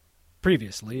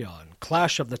Previously on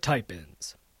Clash of the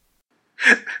Type-Ins.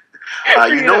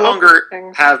 You no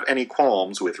longer have any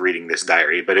qualms with reading this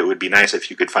diary, but it would be nice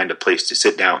if you could find a place to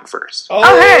sit down first.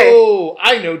 Oh, hey!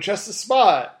 I know just the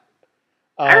spot.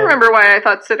 I remember why I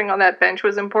thought sitting on that bench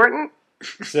was important.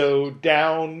 So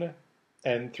down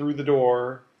and through the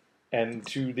door and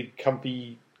to the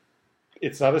comfy...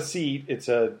 It's not a seat, it's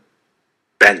a...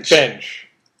 Bench.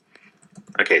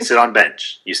 Okay, sit on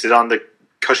bench. You sit on the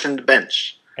cushioned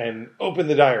bench. And open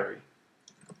the diary.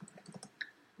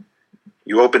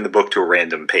 You open the book to a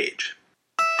random page.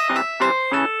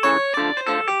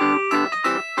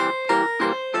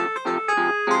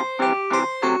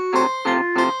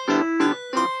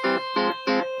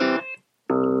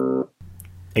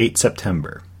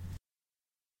 September.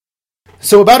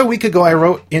 So about a week ago I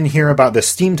wrote in here about the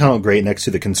steam tunnel grate next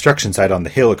to the construction site on the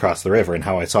hill across the river and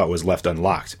how I saw it was left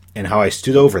unlocked, and how I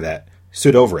stood over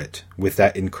it with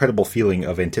that incredible feeling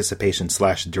of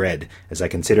anticipation/dread as I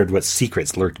considered what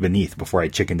secrets lurked beneath before I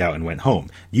chickened out and went home.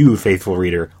 You, faithful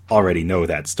reader, already know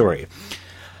that story.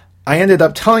 I ended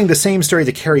up telling the same story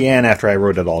to Carrie Ann after I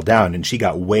wrote it all down, and she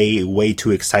got way, way too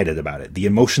excited about it. The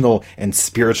emotional and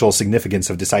spiritual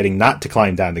significance of deciding not to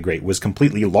climb down the grate was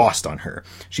completely lost on her.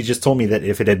 She just told me that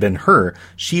if it had been her,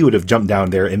 she would have jumped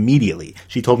down there immediately.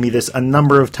 She told me this a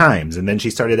number of times, and then she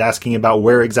started asking about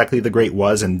where exactly the grate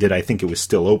was and did I think it was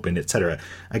still open, etc.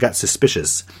 I got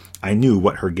suspicious. I knew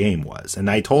what her game was, and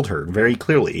I told her very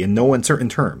clearly, in no uncertain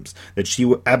terms, that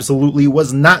she absolutely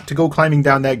was not to go climbing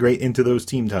down that grate into those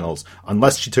steam tunnels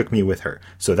unless she took me with her.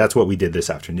 So that's what we did this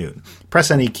afternoon.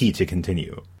 Press any key to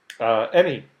continue.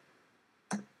 Any.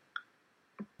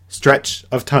 Stretch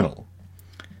of tunnel.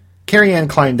 Carrie Ann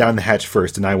climbed down the hatch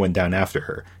first, and I went down after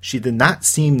her. She did not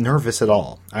seem nervous at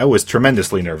all. I was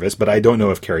tremendously nervous, but I don't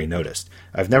know if Carrie noticed.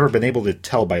 I've never been able to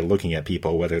tell by looking at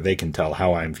people whether they can tell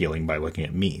how I'm feeling by looking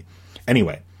at me.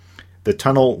 Anyway, the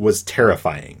tunnel was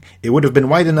terrifying. It would have been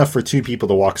wide enough for two people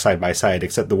to walk side by side,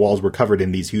 except the walls were covered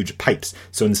in these huge pipes,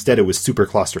 so instead it was super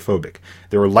claustrophobic.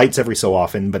 There were lights every so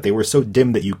often, but they were so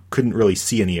dim that you couldn't really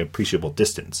see any appreciable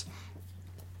distance.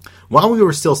 While we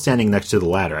were still standing next to the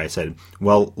ladder, I said,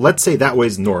 well, let's say that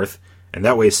way's north, and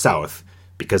that way's south,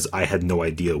 because I had no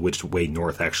idea which way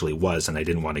north actually was, and I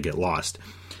didn't want to get lost.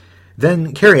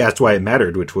 Then Carrie asked why it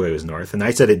mattered which way was north, and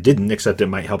I said it didn't, except it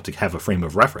might help to have a frame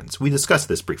of reference. We discussed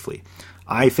this briefly.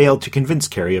 I failed to convince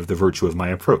Carrie of the virtue of my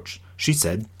approach. She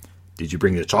said, did you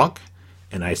bring the chalk?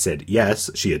 And I said, yes,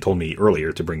 she had told me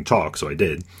earlier to bring chalk, so I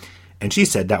did. And she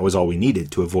said that was all we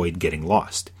needed to avoid getting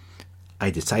lost. I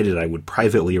decided I would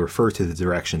privately refer to the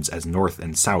directions as north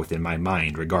and south in my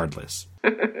mind regardless.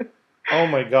 Oh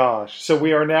my gosh. So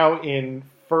we are now in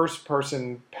first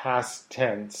person past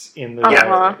tense in the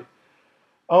diary.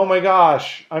 Oh my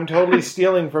gosh. I'm totally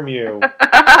stealing from you. And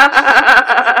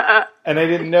I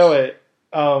didn't know it.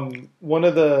 One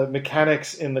of the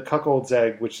mechanics in the Cuckold's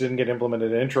Egg, which didn't get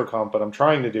implemented in Intro Comp, but I'm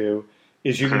trying to do,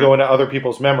 is you can go into other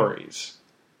people's memories.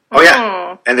 Oh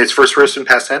yeah. And it's first person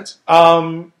past tense?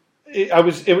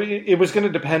 It was going to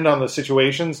depend on the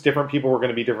situations. Different people were going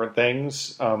to be different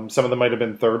things. Some of them might have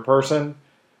been third person.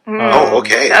 Oh,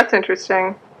 okay. That's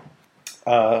interesting.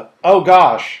 Oh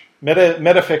gosh,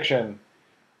 metafiction.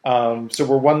 So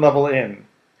we're one level in.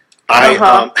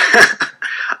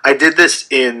 I did this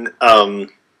in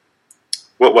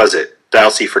what was it?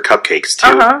 Dial C for Cupcakes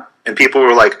too. And people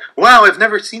were like, "Wow, I've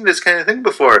never seen this kind of thing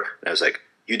before." And I was like,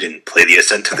 "You didn't play the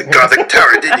Ascent to the Gothic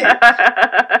Tower, did you?"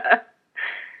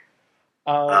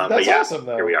 That's awesome,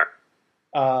 though. Here we are.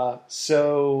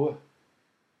 So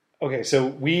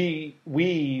we,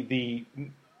 the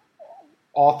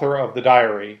author of the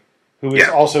diary, who is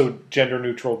also gender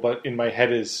neutral, but in my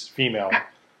head is female.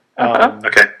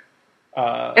 Okay.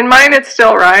 In mine, it's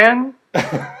still Ryan.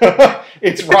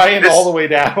 It's Ryan all the way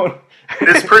down.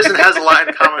 This person has a lot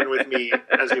in common with me,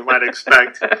 as you might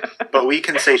expect, but we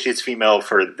can say she's female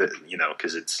for the,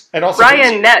 because it's... And also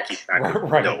Ryan Net.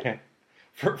 Right. No.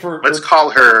 Let's call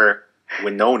her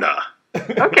Winona.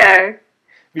 Okay.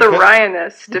 The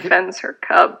Ryaness defends her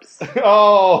cubs.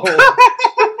 Oh.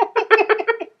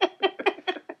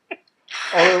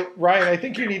 Ryan, I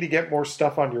think you need to get more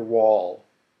stuff on your wall.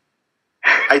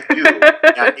 I do.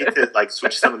 Yeah, I need to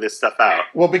switch some of this stuff out.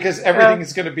 Well, because everything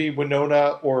is going to be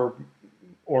Winona or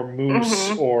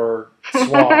moose or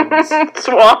swans.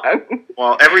 Swan.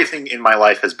 Well, everything in my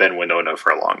life has been Winona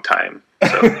for a long time.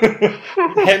 So.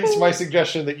 Hence my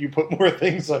suggestion that you put more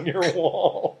things on your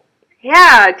wall.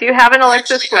 Yeah. Do you have an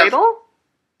Alexis Ladle?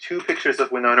 2 pictures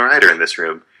of Winona Ryder in this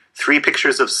room. 3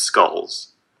 pictures of skulls.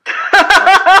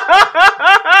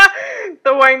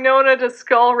 The Winona to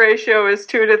skull ratio is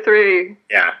 2 to 3.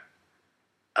 Yeah.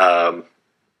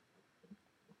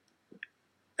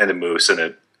 and a moose and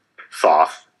a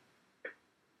thoth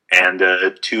and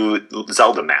 2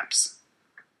 Zelda maps.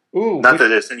 Ooh, Not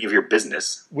that it's any of your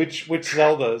business. Which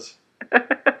Zeldas?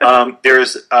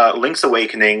 There's Link's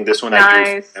Awakening. This one I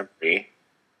drew from memory.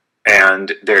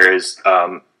 And there's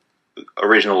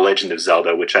original Legend of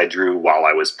Zelda, which I drew while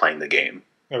I was playing the game.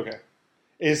 Okay.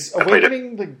 Is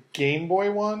Awakening the Game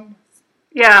Boy one?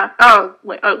 Yeah. Oh,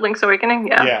 Link's Awakening?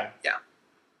 Yeah. Yeah.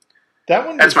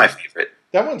 That's my favorite.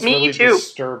 That one's Me really too.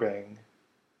 disturbing.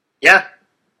 Yeah.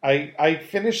 I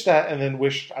finished that and then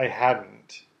wished I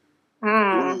hadn't.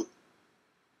 Mm.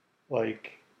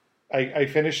 Like, I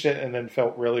finished it and then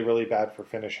felt really, really bad for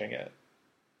finishing it.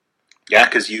 Yeah,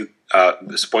 because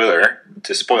spoiler.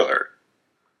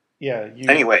 Yeah.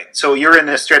 Anyway, so you're in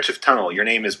a stretch of tunnel. Your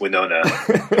name is Winona.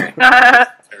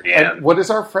 And what is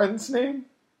our friend's name?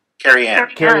 Carrie Ann.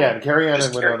 Carrie Ann and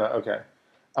Just Winona. Okay.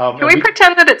 Can we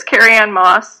pretend that it's Carrie Ann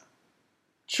Moss?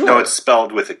 Sure. No, it's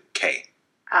spelled with a K.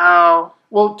 Oh.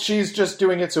 Well, she's just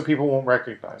doing it so people won't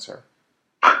recognize her.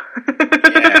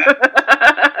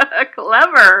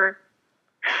 Clever.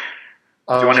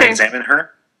 Do you want to examine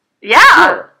her? Yeah.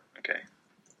 Sure. Okay.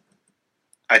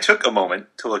 I took a moment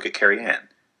to look at Carrie Ann.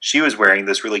 She was wearing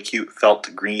this really cute felt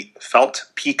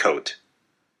pea coat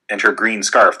and her green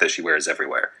scarf that she wears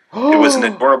everywhere. It was an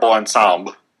adorable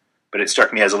ensemble, but it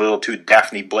struck me as a little too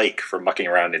Daphne Blake for mucking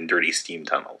around in dirty steam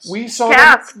tunnels. We saw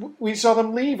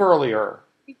them leave earlier.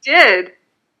 We did.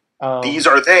 These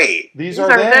are they. These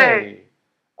are they.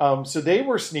 So they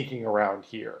were sneaking around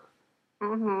here.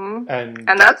 Mm-hmm.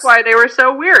 And that's why they were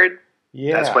so weird.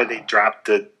 Yeah. That's why they dropped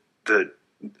the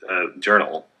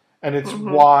journal. And it's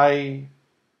why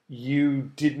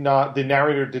the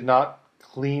narrator did not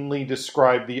cleanly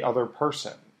describe the other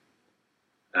person.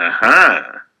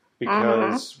 Uh-huh.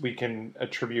 Because we can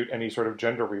attribute any sort of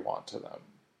gender we want to them.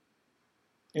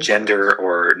 Gender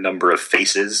or number of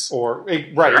faces. Or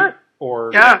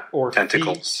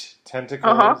tentacles. Feet,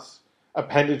 tentacles,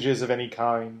 appendages of any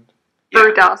kind.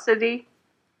 Birdosity.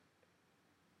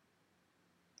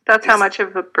 That's how much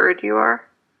of a bird you are.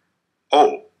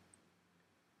 Oh.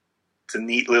 It's a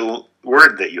neat little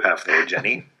word that you have there,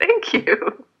 Jenny. Thank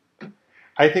you.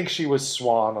 I think she was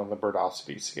swan on the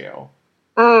birdosity scale.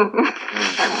 On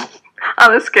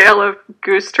a scale of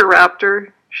goose to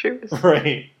raptor, she was...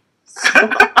 Right.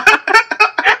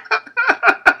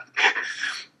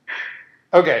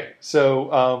 Okay,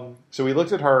 so we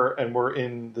looked at her, and we're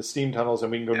in the steam tunnels,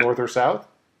 and we can go north or south?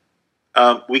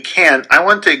 We can. I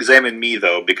want to examine me,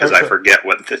 though, because I forget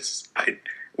what this...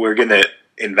 we're going to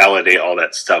invalidate all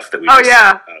that stuff that we just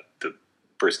said about the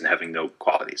person having no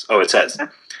qualities. Oh, it says,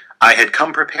 I had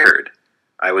come prepared.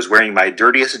 I was wearing my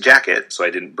dirtiest jacket, so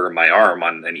I didn't burn my arm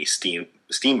on any steam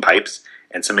pipes,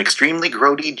 and some extremely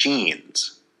grody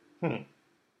jeans.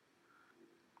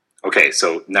 Okay,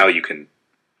 so now you can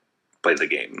play the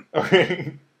game.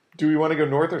 Okay. Do we want to go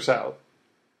north or south?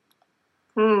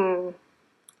 So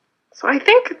I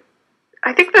think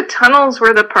the tunnels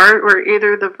were the part where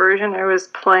either the version I was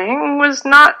playing was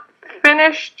not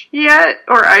finished yet,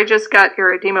 or I just got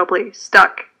irredeemably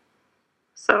stuck.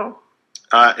 So...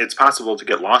 it's possible to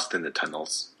get lost in the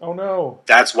tunnels. Oh no!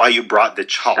 That's why you brought the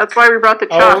chalk. That's why we brought the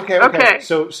chalk. Oh, okay.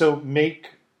 So make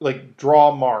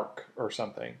draw mark or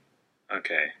something.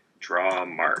 Okay, draw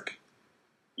mark.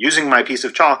 Using my piece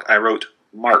of chalk, I wrote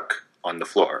Mark on the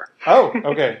floor. Oh,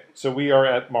 okay. So we are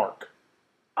at Mark.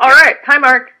 All right. Hi,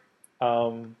 Mark.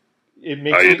 It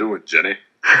makes How you doing, Jenny?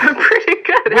 Pretty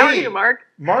good. How are you, Mark?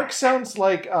 Mark sounds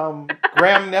like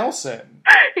Graham Nelson.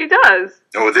 He does.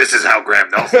 Oh, this is how Graham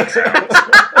Nelson sounds.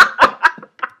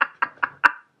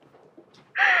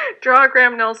 Draw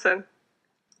Graham Nelson.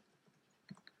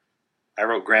 I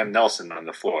wrote Graham Nelson on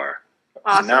the floor.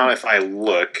 Awesome. So now if I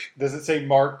look... Does it say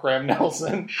Mark Graham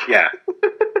Nelson? Yeah.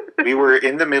 We were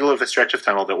in the middle of a stretch of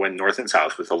tunnel that went north and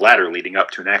south with a ladder leading up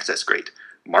to an access grate.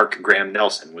 Mark Graham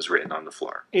Nelson was written on the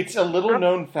floor. It's a little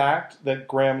known fact that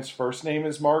Graham's first name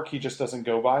is Mark. He just doesn't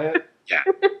go by it. Yeah.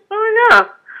 Oh,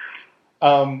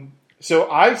 yeah.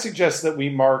 So I suggest that we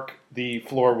mark the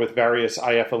floor with various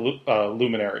IF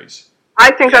luminaries.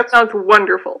 I think that sounds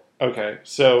wonderful. Okay,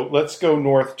 so let's go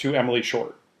north to Emily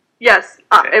Short. Yes.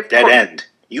 Dead end.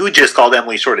 You just called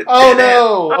Emily Short a Oh, dead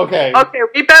no! end. Okay. Okay,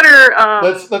 we better...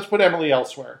 Let's put Emily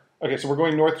elsewhere. Okay, so we're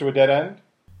going north to a dead end?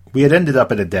 We had ended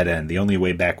up at a dead end. The only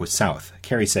way back was south.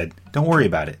 Carrie said, "Don't worry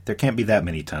about it. There can't be that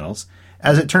many tunnels."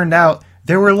 As it turned out,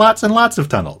 there were lots and lots of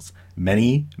tunnels.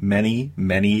 Many, many,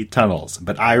 many tunnels.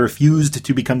 But I refused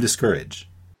to become discouraged.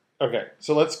 Okay,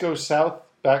 so let's go south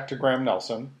back to Graham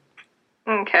Nelson.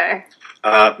 Okay.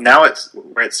 Now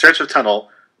we're at Stretch of Tunnel,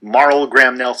 Marl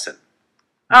Graham Nelson.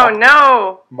 Oh,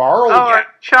 no. Marl our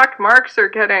chalk marks are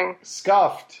getting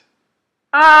scuffed.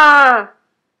 Ah!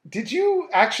 Did you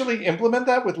actually implement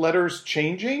that with letters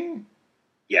changing?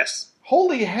 Yes.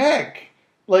 Holy heck!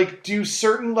 Like, do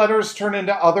certain letters turn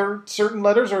into other certain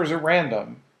letters, or is it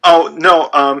random? Oh,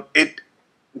 no,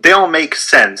 they all make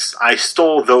sense. I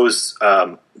stole those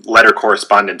letter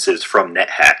correspondences from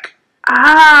NetHack.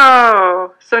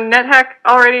 Oh! So NetHack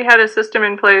already had a system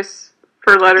in place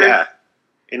for letters? Yeah.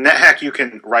 In NetHack, you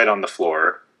can write on the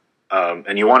floor,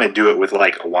 and you want to do it with,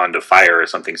 like, a wand of fire or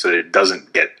something so that it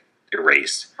doesn't get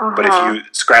erased. But if you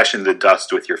scratch in the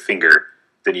dust with your finger,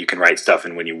 then you can write stuff,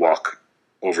 and when you walk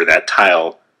over that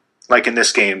tile, like in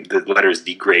this game, the letters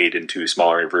degrade into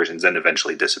smaller versions and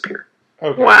eventually disappear.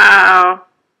 Okay. Wow.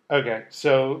 Okay,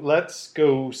 so let's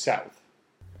go south.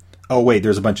 Oh, wait,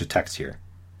 there's a bunch of text here.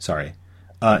 Sorry.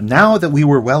 Now that we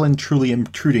were well and truly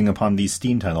intruding upon these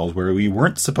steam tunnels where we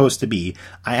weren't supposed to be,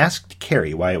 I asked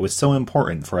Carrie why it was so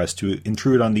important for us to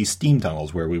intrude on these steam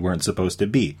tunnels where we weren't supposed to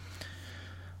be.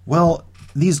 Well,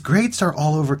 these grates are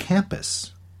all over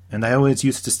campus, and I always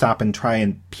used to stop and try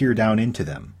and peer down into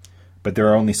them. But there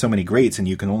are only so many grates, and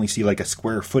you can only see like a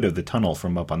square foot of the tunnel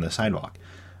from up on the sidewalk.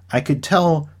 I could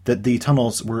tell that the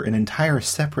tunnels were an entire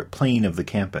separate plane of the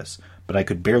campus, but I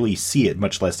could barely see it,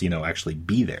 much less, actually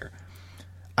be there.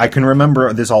 I can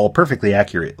remember this all perfectly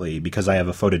accurately because I have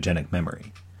a photogenic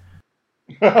memory.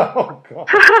 Oh, God.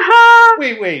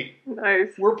 Wait.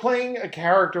 Nice. We're playing a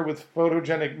character with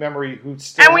photogenic memory who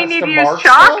still and we has need to to use mark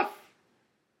chalk?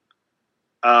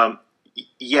 stuff?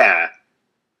 Yeah.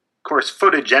 Of course,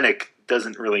 photogenic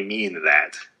doesn't really mean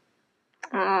that.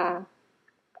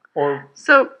 Or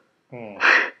So...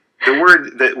 The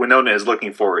word that Winona is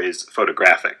looking for is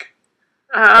photographic.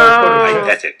 Oh.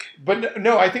 Eidetic. But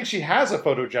no, I think she has a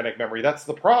photogenic memory. That's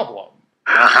the problem.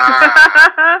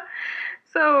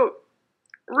 So,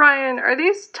 Ryan, are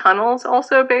these tunnels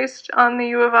also based on the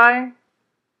U of I?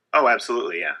 Oh,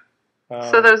 absolutely,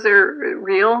 yeah. So those are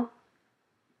real?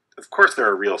 Of course there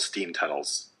are real steam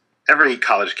tunnels. Every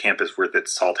college campus worth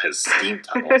its salt has steam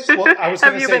tunnels. Well, I was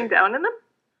Have gonna you say- been down in them?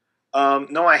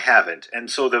 No, I haven't. And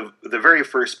so the very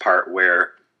first part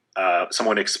where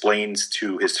someone explains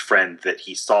to his friend that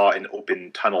he saw an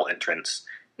open tunnel entrance,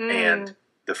 and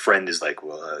the friend is like,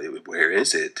 well, where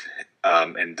is it?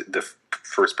 And the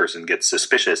first person gets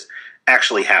suspicious,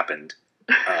 actually happened.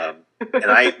 And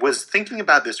I was thinking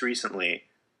about this recently,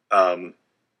 and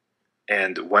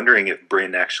wondering if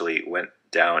Bryn actually went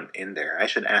down in there. I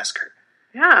should ask her.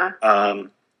 Yeah.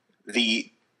 The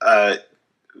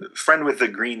friend with the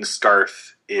green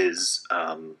scarf is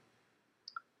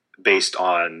based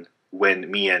on when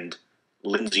me and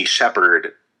Lindsay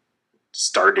Shepard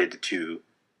started to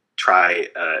try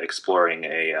exploring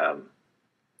a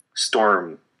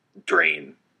storm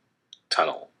drain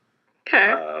tunnel.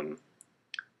 Okay.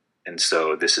 And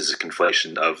so this is a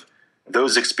conflation of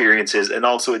those experiences and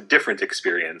also a different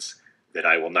experience that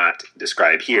I will not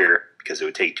describe here because it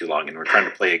would take too long, and we're trying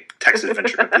to play a text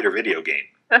adventure computer video game.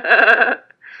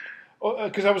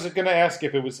 Because I was going to ask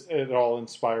if it was at all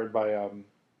inspired by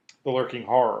The Lurking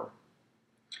Horror.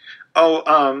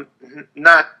 Oh,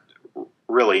 not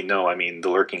really, no. I mean, The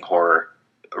Lurking Horror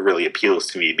really appeals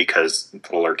to me because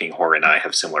The Lurking Horror and I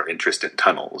have similar interest in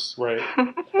tunnels. Right.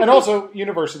 And also,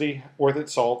 university, worth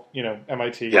its salt,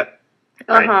 MIT. Yep.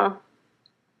 Uh-huh.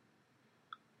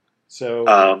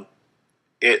 So...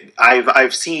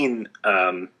 I've seen,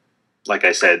 like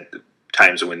I said,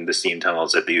 times when the steam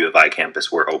tunnels at the U of I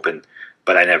campus were open,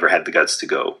 but I never had the guts to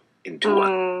go into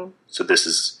one. So this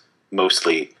is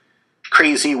mostly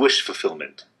crazy wish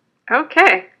fulfillment.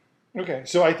 Okay. Okay,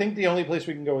 so I think the only place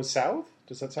we can go is south?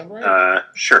 Does that sound right?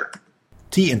 Sure.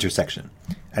 T intersection.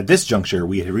 At this juncture,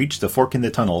 we had reached the fork in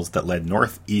the tunnels that led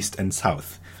north, east, and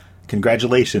south.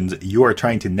 Congratulations, you are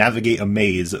trying to navigate a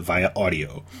maze via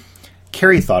audio.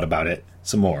 Carrie thought about it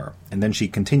some more, and then she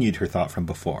continued her thought from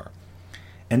before.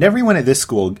 And everyone at this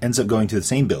school ends up going to the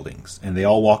same buildings, and they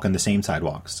all walk on the same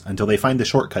sidewalks, until they find the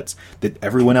shortcuts that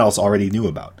everyone else already knew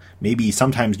about. Maybe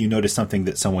sometimes you notice something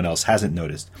that someone else hasn't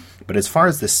noticed, but as far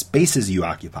as the spaces you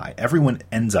occupy, everyone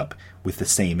ends up with the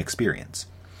same experience.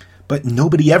 But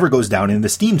nobody ever goes down in the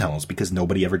steam tunnels, because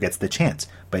nobody ever gets the chance.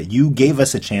 But you gave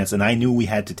us a chance, and I knew we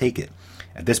had to take it.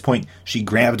 At this point, she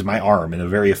grabbed my arm in a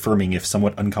very affirming, if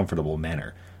somewhat uncomfortable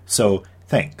manner. So,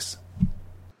 thanks.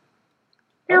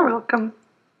 You're welcome.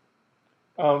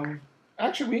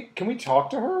 Actually, can we talk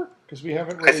to her? Because we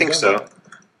haven't really I think done so. that.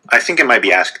 I think it might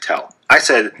be Ask Tell. I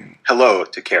said hello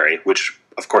to Carrie, which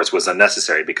of course was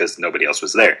unnecessary because nobody else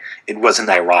was there. It was an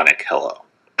ironic hello.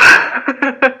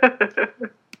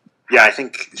 Yeah, I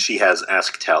think she has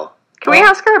Ask Tell. Can we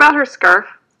ask her about her scarf?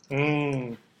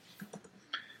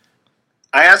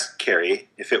 I asked Carrie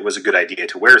if it was a good idea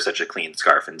to wear such a clean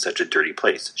scarf in such a dirty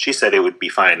place. She said it would be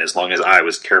fine as long as I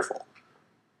was careful.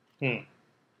 Can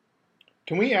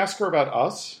we ask her about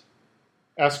us?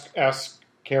 Ask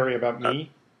Carrie about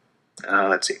me?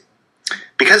 Let's see.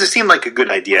 Because it seemed like a good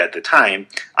idea at the time,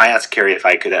 I asked Carrie if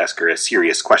I could ask her a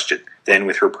serious question. Then,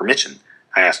 with her permission,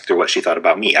 I asked her what she thought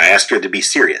about me. I asked her to be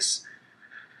serious.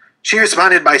 She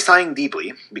responded by sighing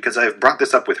deeply, because I've brought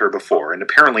this up with her before, and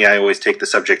apparently I always take the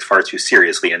subject far too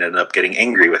seriously and ended up getting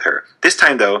angry with her. This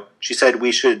time, though, she said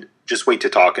we should just wait to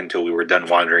talk until we were done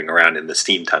wandering around in the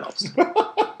steam tunnels.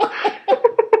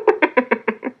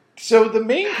 So the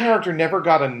main character never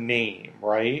got a name,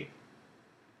 right?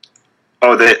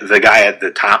 Oh, the guy at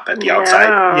the top, at the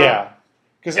outside? Yeah.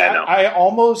 Because no. I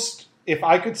almost, if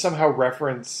I could somehow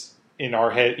reference in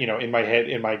our head, in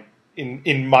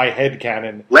my head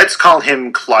canon. Let's call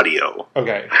him Claudio.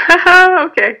 Okay.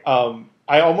 Okay.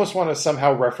 I almost want to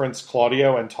somehow reference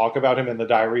Claudio and talk about him in the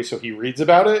diary so he reads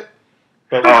about it.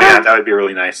 But that would be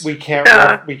really nice. we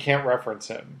can't we can't reference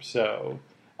him. So,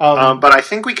 but I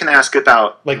think we can ask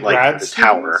about like grad the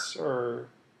tower students or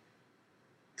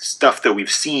stuff that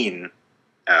we've seen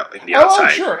in the outside. Oh,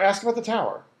 sure. Ask about the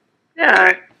tower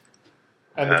Yeah.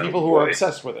 and the people who are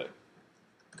obsessed with it.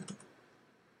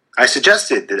 I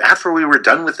suggested that after we were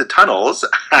done with the tunnels,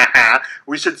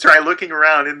 we should try looking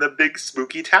around in the big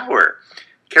spooky tower.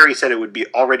 Carrie said it would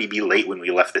already be late when we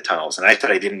left the tunnels, and I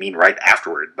said I didn't mean right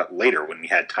afterward, but later when we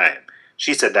had time.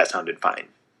 She said that sounded fine.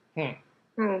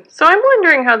 So I'm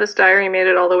wondering how this diary made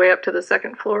it all the way up to the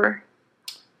second floor.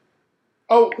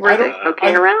 Oh, Were they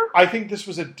poking around? I think this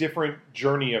was a different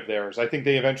journey of theirs. I think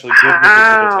they eventually did make it to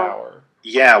the tower.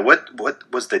 Yeah, what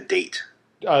was the date?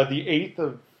 The 8th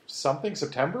of something,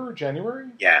 September, January?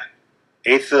 Yeah,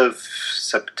 8th of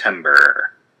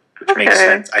September, which makes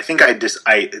sense. I think I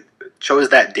chose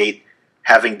that date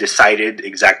having decided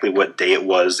exactly what day it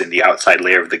was in the outside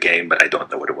layer of the game, but I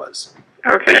don't know what it was.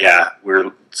 Okay. But yeah,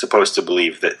 we're supposed to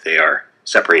believe that they are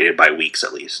separated by weeks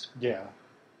at least. Yeah.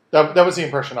 That was the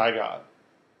impression I got.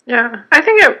 Yeah. I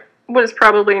think it was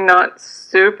probably not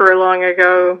super long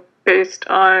ago based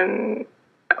on...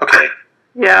 Okay.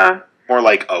 Yeah. More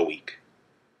like a week.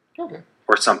 Okay.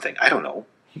 Or something. I don't know.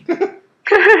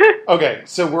 Okay,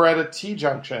 so we're at a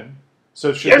T-junction. So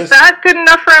Is that good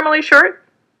enough for Emily Short?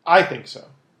 I think so.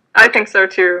 I think so,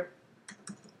 too.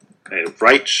 Okay,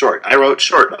 write short. I wrote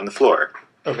short on the floor.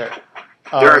 Okay.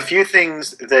 There are a few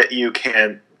things that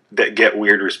get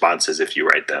weird responses if you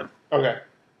write them. Okay.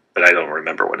 But I don't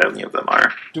remember what any of them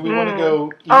are. Do we want to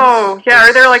go east? Oh, yeah.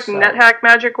 Are there like south? NetHack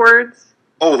magic words?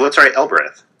 Oh, let's write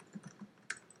Elbereth.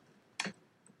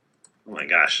 Oh my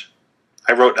gosh.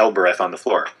 I wrote Elbereth on the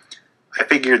floor. I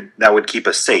figured that would keep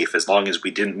us safe as long as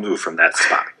we didn't move from that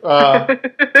spot.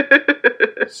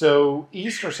 So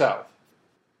east or south?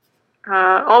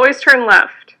 Always turn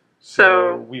left.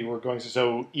 So we were going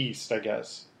east, I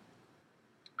guess.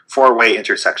 4-way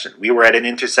intersection. We were at an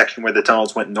intersection where the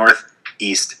tunnels went north,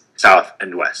 east, south,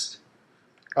 and west.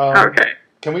 Okay.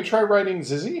 Can we try writing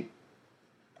Zizzy?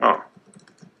 Oh.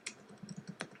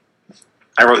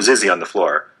 I wrote Zizzy on the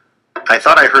floor. I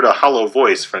thought I heard a hollow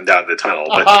voice from down the tunnel,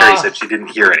 but Carrie said she didn't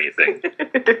hear anything.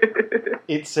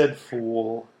 It said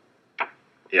fool.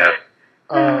 Yeah.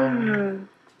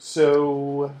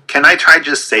 So... Can I try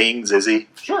just saying Zizzy?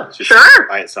 Sure. Just Sure.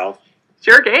 by itself? It's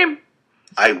your game.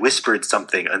 I whispered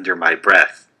something under my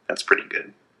breath. That's pretty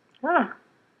good. Huh.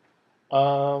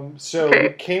 So Okay.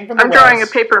 we came from the I'm west. drawing a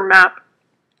paper map.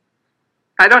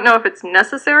 I don't know if it's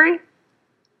necessary.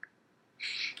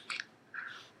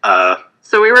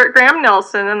 So we were at Graham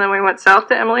Nelson, and then we went south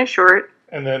to Emily Short.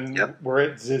 And then we're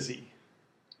at Zizzy.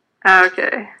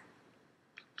 Okay.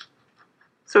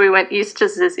 So we went east to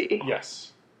Zizzy.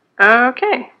 Yes.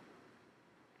 Okay.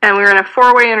 And we were in a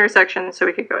 4-way intersection, so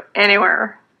we could go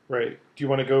anywhere. Right. Do you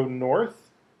want to go north?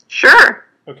 Sure.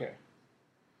 Okay.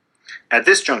 At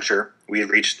this juncture, we had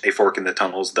reached a fork in the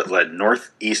tunnels that led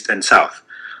north, east, and south.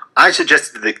 I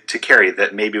suggested to Carrie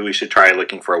that maybe we should try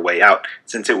looking for a way out,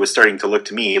 since it was starting to look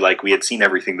to me like we had seen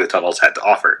everything the tunnels had to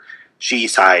offer. She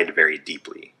sighed very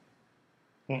deeply.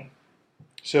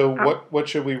 So what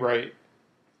should we write?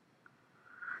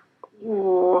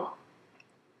 Ooh.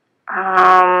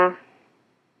 Are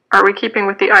we keeping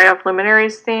with the Eye of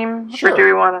Luminaries theme? Sure. Or do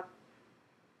we want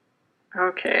to...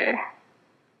 Okay.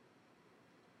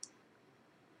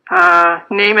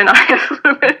 Name an Eye of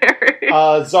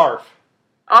Luminaries. Zarf.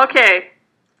 Okay.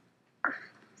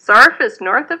 Zarf is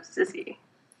north of Zizzy.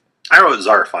 I wrote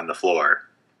Zarf on the floor.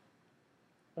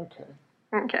 Okay.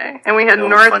 Okay. And we had No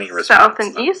north, funny south, response, and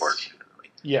east? unfortunately.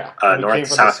 Yeah. we North, came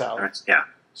from south, the south. north, yeah.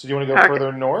 So do you want to go Okay.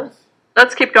 further north?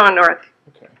 Let's keep going north.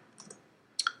 Okay.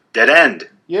 Dead end.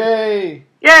 Yay!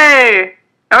 Yay!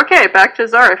 Okay, back to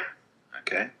Zarf.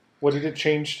 Okay. What did it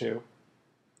change to?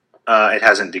 It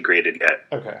hasn't degraded yet.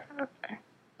 Okay. Okay.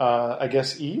 I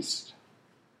guess east?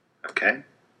 Okay.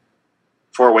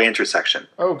 4-way intersection.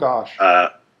 Oh, gosh.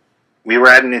 We were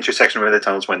at an intersection where the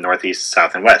tunnels went northeast,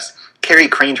 south, and west. Carrie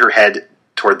craned her head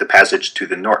toward the passage to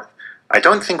the north. I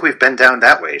don't think we've been down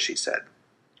that way, she said.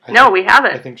 We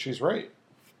haven't. I think she's right.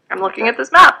 I'm looking at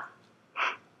this map.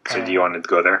 So do you want to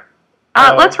go there?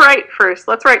 Let's write first.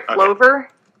 Let's write Clover.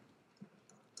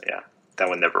 Yeah, that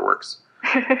one never works.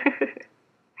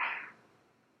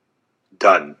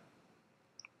 Done.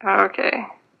 Okay.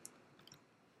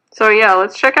 So yeah,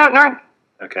 let's check out north.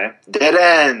 Okay. Dead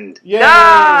end. Yay!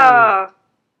 Ah!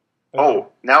 Oh,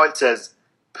 now it says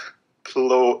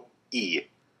Plo-E.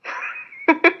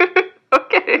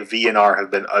 Okay. The V and R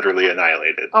have been utterly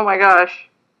annihilated. Oh my gosh.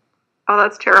 Oh,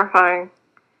 that's terrifying.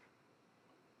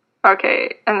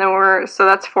 Okay, and then so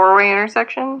that's 4-way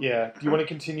intersection? Yeah. Do you want to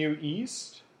continue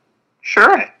east?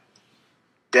 Sure. Okay.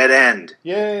 Dead end.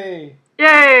 Yay!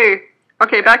 Yay!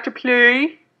 Okay, back to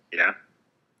Pluie. Yeah.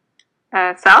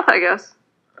 South, I guess.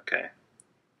 Okay.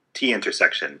 T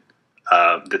intersection.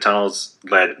 The tunnels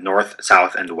led north,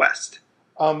 south, and west.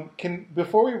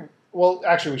 Well,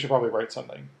 actually, we should probably write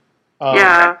something.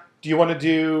 Yeah. Do you want to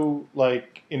do,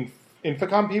 like,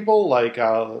 Infocom people, like,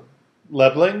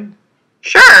 Lebling?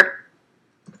 Sure.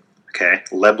 Okay.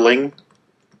 Lebling.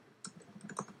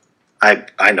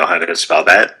 I know how to spell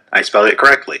that. I spelled it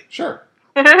correctly. Sure.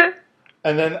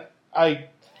 And then I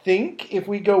think if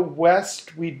we go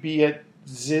west, we'd be at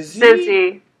Zizzy?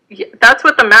 Zizzy. Yeah, that's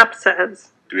what the map says.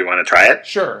 Do we want to try it?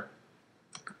 Sure.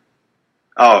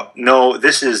 Oh, no,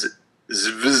 this is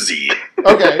Zvizzy.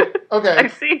 Okay. I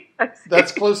see.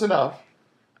 That's close enough.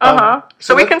 Uh-huh.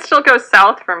 So we let's- can still go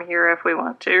south from here if we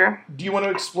want to. Do you want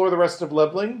to explore the rest of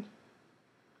Lebling?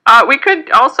 We could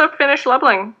also finish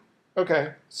Lebling.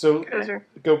 Okay. So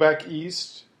go back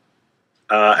east.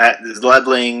 At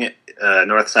Lebling,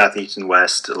 north, south, east, and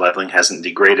west, Lebling hasn't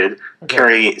degraded. Okay.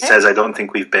 Carrie says, I don't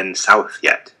think we've been south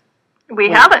yet. We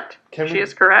haven't. Can She we-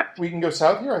 is correct. We can go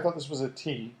south here? I thought this was a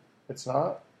T. It's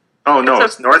not? Oh, no,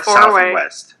 It's it's a north, south, 4-way. and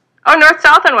west. Oh, north,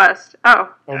 south, and west.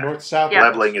 Oh. Oh, north, south.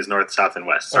 Yeah. Lebling is north, south, and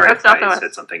west. Sorry North, if south, and I west.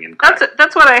 said something incorrect.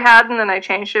 That's what I had, and then I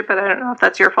changed it, but I don't know if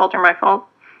that's your fault or my fault.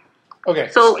 Okay.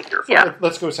 So, like your fault. yeah.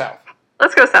 Let's go south.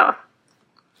 Let's go south.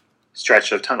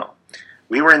 Stretch of tunnel.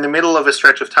 We were in the middle of a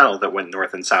stretch of tunnel that went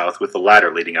north and south with a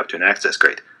ladder leading up to an access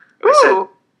grate. I said, Ooh.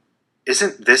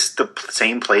 isn't this the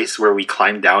same place where we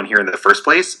climbed down here in the first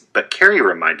place? But Carrie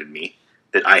reminded me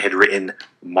that I had written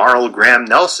Marl Graham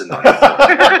Nelson on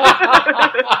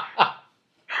it.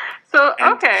 So,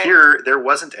 And okay. here, there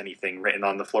wasn't anything written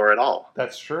on the floor at all.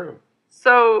 That's true.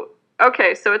 So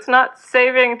it's not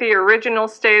saving the original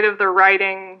state of the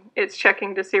writing. It's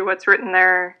checking to see what's written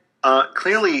there.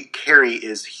 Clearly, Carrie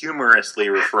is humorously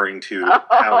referring to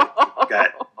how it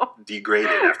got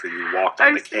degraded after you walked on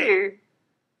I the cave.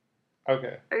 see.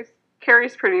 Okay.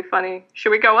 Carrie's pretty funny.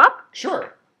 Should we go up?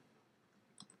 Sure.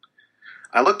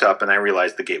 I looked up and I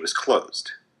realized the gate was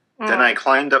closed. Then I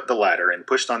climbed up the ladder and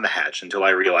pushed on the hatch until I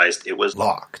realized it was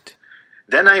Locked.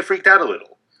 Then I freaked out a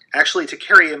little. Actually, to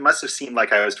Carrie, it must have seemed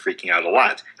like I was freaking out a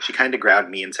lot. She kind of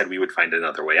grabbed me and said we would find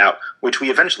another way out, which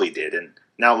we eventually did, and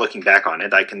now looking back on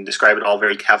it, I can describe it all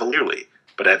very cavalierly.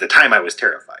 But at the time, I was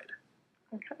terrified.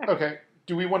 Okay.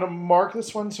 Do we want to mark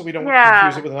this one so we don't Yeah.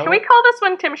 confuse it with another Can we call this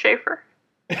one Tim Schafer?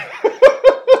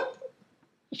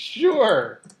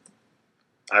 Sure.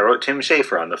 I wrote Tim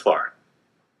Schafer on the floor.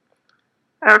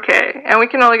 Okay, and we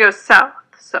can only go south,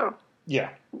 so Yeah.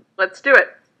 let's do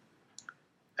it.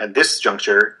 At this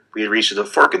juncture, we had reached a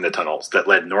fork in the tunnels that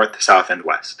led north, south, and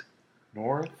west.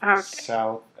 North, Okay.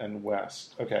 south, and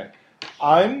west. Okay.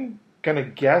 I'm going to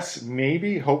guess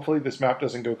maybe, hopefully this map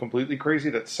doesn't go completely crazy,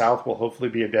 that south will hopefully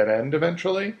be a dead end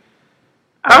eventually.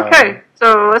 Okay,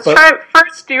 so let's but- try it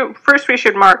first. We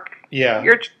should mark. Yeah.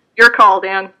 Your call,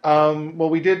 Dan. Well,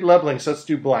 we did Lebling, so let's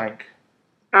do blank.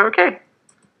 Okay,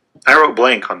 I wrote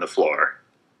blank on the floor.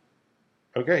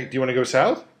 Okay. Do you want to go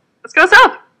south? let's go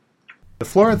south. The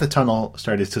floor of the tunnel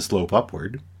started to slope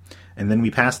upward, and then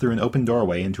we passed through an open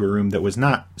doorway into a room that was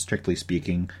not, strictly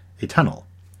speaking, a tunnel.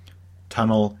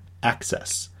 Tunnel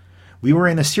access. We were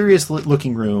in a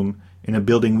serious-looking room in a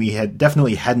building we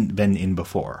definitely hadn't been in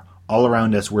before. All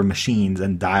around us were machines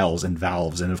and dials and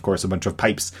valves, and of course a bunch of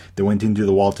pipes that went into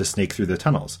the wall to snake through the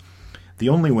tunnels. The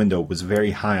only window was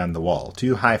very high on the wall,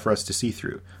 too high for us to see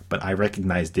through, but I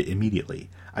recognized it immediately.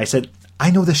 I said,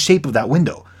 I know the shape of that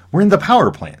window. We're in the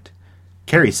power plant.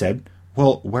 Carrie said,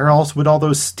 well, where else would all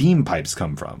those steam pipes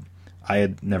come from? I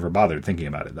had never bothered thinking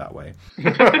about it that way.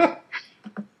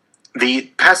 The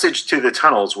passage to the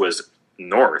tunnels was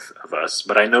north of us,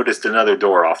 but I noticed another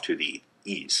door off to the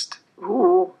east.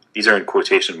 Ooh. These are in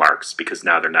quotation marks because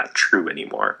now they're not true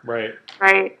anymore. Right.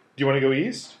 Right. Do you want to go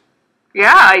east?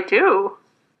 Yeah, I do.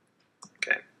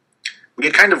 Okay. We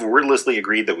had kind of wordlessly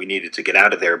agreed that we needed to get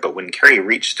out of there, but when Carrie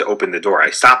reached to open the door, I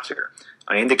stopped her.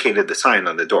 I indicated the sign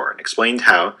on the door and explained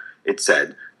how it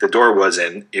said the door was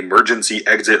an emergency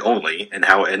exit only and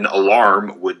how an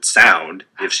alarm would sound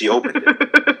if she opened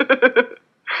it.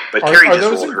 But Carrie Are just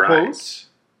those rolled in her quotes? eyes.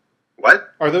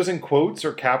 What? Are those in quotes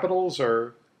or capitals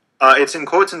or? It's in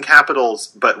quotes and capitals,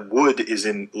 but would is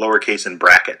in lowercase and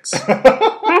brackets.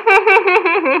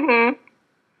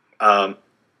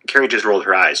 Carrie just rolled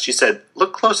her eyes. She said,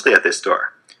 "Look closely at this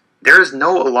door. There is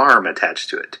no alarm attached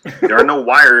to it. There are no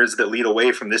wires that lead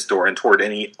away from this door and toward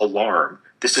any alarm.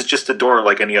 This is just a door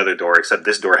like any other door, except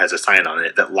this door has a sign on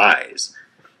it that lies."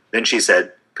 Then she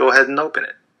said, "Go ahead and open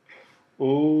it."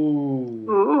 Ooh.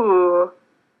 Ooh.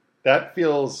 That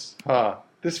feels,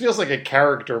 this feels like a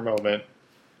character moment.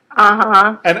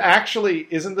 Uh-huh. And actually,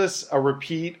 isn't this a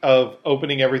repeat of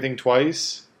opening everything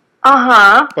twice,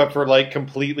 Uh-huh. but for like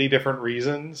completely different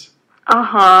reasons?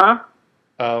 Uh-huh.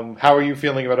 How are you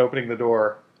feeling about opening the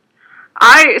door?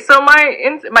 So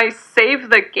my save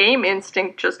the game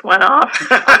instinct just went off.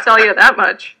 I'll tell you that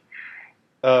much.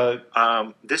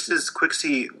 This is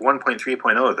Quixie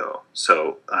 1.3.0 though,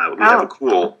 so we have a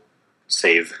cool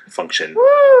save function.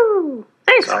 Woo!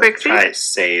 Thanks, So I'll Quixie. try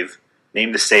save.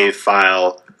 Name the save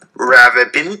file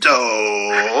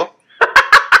Ravipinto.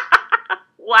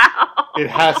 Wow. It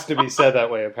has to be said that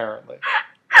way, apparently.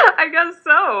 I guess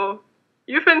so.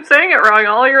 You've been saying it wrong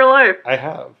all your life. I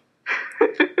have.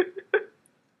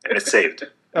 And it's saved.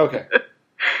 Okay.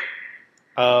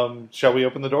 Shall we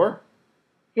open the door?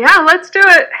 Yeah, let's do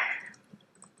it.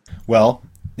 Well,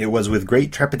 it was with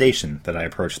great trepidation that I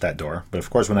approached that door, but of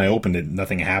course when I opened it,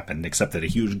 nothing happened, except that a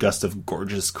huge gust of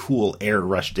gorgeous, cool air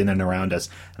rushed in and around us,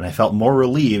 and I felt more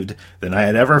relieved than I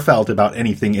had ever felt about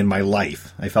anything in my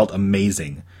life. I felt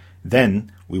amazing.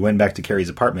 Then, we went back to Carrie's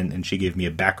apartment, and she gave me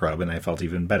a back rub, and I felt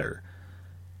even better.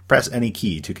 Press any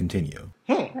key to continue.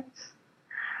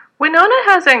 Winona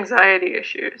has anxiety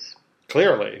issues.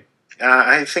 Clearly.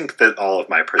 I think that all of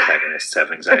my protagonists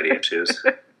have anxiety issues.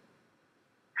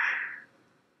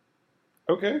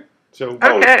 Okay. So,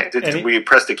 Okay. We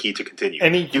pressed a key to continue.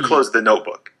 Any key. You closed the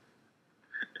notebook.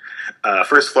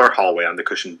 First floor hallway on the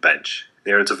cushioned bench.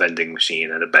 There is a vending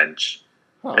machine and a bench.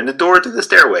 Huh. And the door to the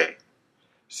stairway.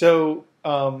 So,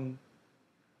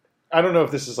 I don't know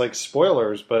if this is like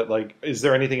spoilers, but like, is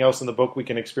there anything else in the book we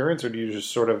can experience, or do you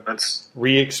just sort of That's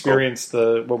re-experience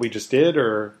what we just did,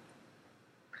 or?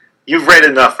 You've read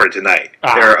enough for tonight.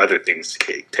 Ah. There are other things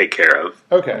to take care of.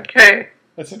 Okay, Okay.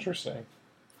 that's interesting.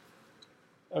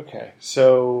 Okay,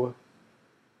 so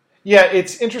yeah,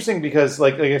 it's interesting because,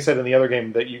 like I said in the other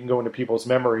game, that you can go into people's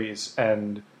memories,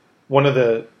 and one of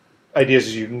the ideas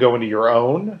is you can go into your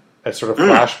own as sort of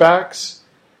flashbacks.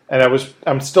 And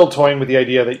I'm still toying with the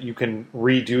idea that you can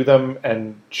redo them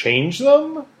and change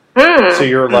them. So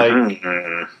you're like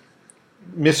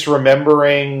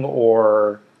misremembering,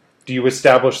 or do you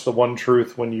establish the one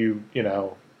truth when you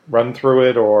run through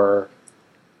it, or?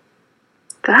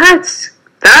 That's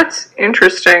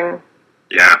interesting.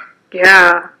 Yeah.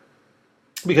 Yeah.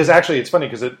 Because actually it's funny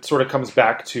because it sort of comes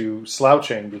back to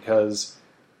slouching, because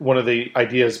one of the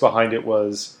ideas behind it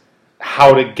was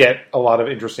how to get a lot of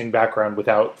interesting background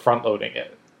without front-loading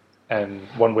it. And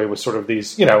one way was sort of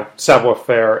these,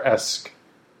 savoir-faire-esque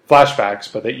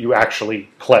flashbacks, but that you actually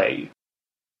play.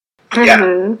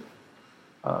 Yeah.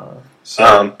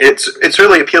 So It's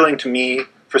really appealing to me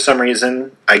for some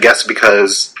reason. I guess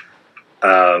because,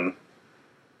 for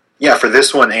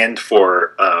this one and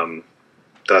for the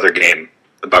other game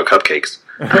about cupcakes,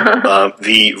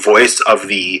 the voice of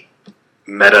the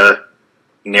meta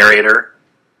narrator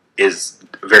is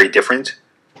very different,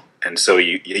 and so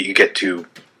I get to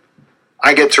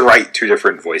write two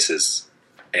different voices,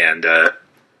 and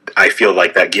I feel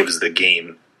like that gives the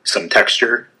game some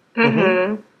texture.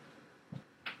 Mm-hmm.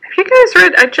 Have you guys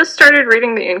read? I just started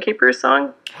reading the Innkeeper's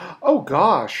Song. oh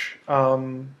gosh,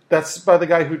 that's by the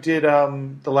guy who did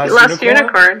the Last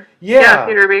Unicorn. Yeah,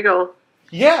 Peter Beagle.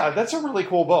 yeah, that's a really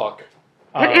cool book.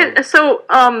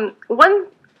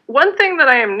 One thing that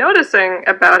I am noticing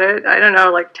about it, I don't know,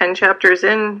 like 10 chapters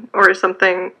in or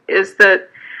something, is that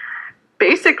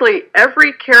basically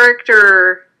every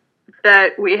character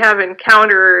that we have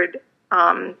encountered,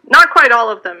 not quite all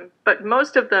of them, but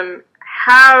most of them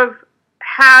have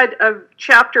had a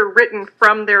chapter written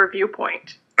from their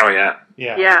viewpoint. Oh yeah.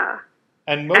 Yeah.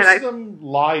 And most of them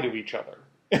lie to each other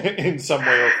in some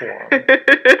way or form.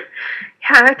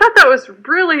 I thought that was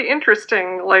really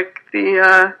interesting. Like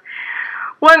the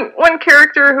one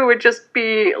character who would just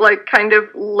be like kind of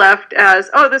left as,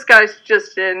 oh, this guy's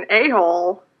just an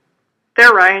a-hole.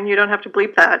 There, Ryan, you don't have to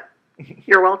bleep that.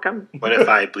 You're welcome. What if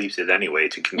I bleeped it anyway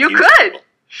to confuse You could, people?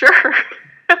 sure.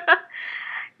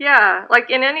 Yeah, like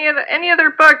in any other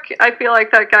book, I feel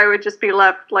like that guy would just be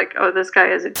left like, oh, this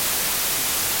guy is a...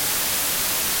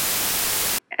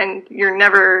 And you're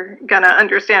never gonna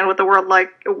understand what the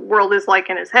world is like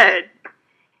in his head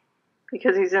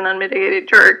because he's an unmitigated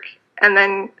jerk. And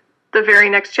then the very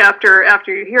next chapter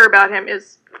after you hear about him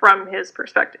is from his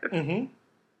perspective. Mm-hmm.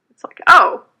 It's like,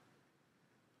 oh,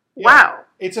 yeah. Wow.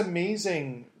 It's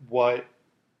amazing what,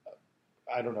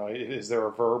 I don't know, is there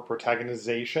a verb,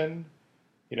 protagonization?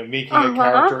 You know, making a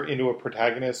character into a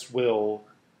protagonist will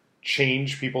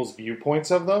change people's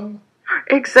viewpoints of them.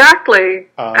 Exactly.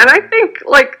 And I think,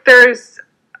 like,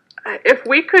 if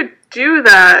we could do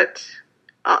that,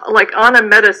 like, on a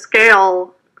meta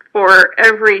scale for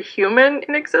every human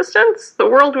in existence, the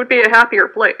world would be a happier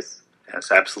place.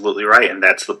 That's absolutely right, and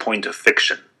that's the point of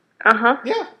fiction. Uh-huh.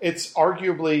 Yeah, it's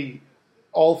arguably,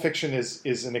 all fiction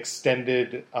is an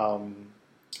extended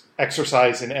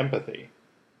exercise in empathy.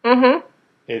 Mm-hmm.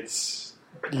 It's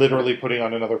literally putting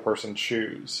on another person's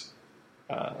shoes.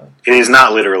 It is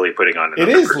not literally putting on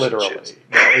another person's literally. shoes.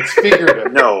 No, it's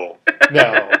figurative. No.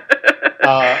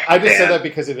 I just said that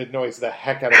because it annoys the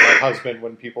heck out of my husband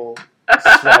when people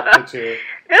swap the two.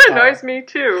 It annoys me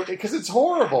too. Because it's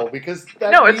horrible. Because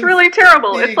it's really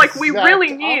terrible. It's like we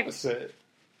really need... Opposite.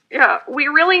 Yeah, we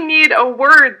really need a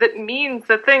word that means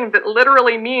the thing that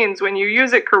literally means when you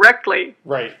use it correctly.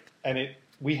 Right. And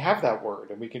we have that word,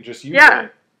 and we can just use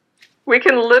it. We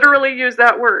can literally use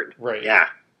that word. Right. Yeah.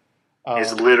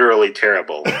 It's literally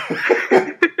terrible.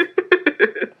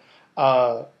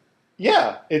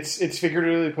 Yeah, it's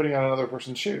figuratively putting on another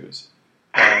person's shoes.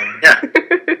 Yeah.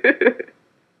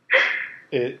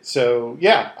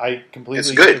 I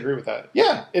completely agree with that.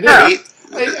 Yeah, it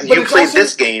is. You played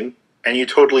this game, and you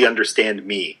totally understand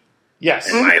me. Yes.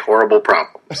 And my horrible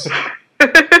problems.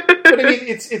 But I mean,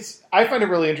 it's. I find it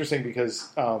really interesting because,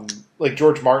 like,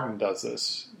 George Martin does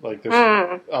this. Like,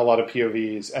 there's a lot of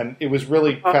POVs, and it was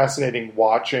really fascinating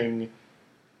watching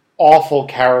awful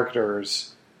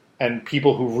characters and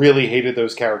people who really hated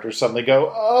those characters suddenly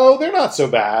go, "Oh, they're not so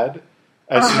bad,"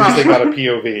 as soon as they got a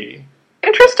POV.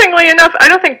 Interestingly enough, I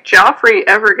don't think Joffrey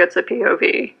ever gets a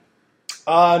POV.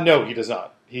 No, he does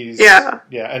not.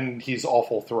 And he's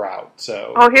awful throughout.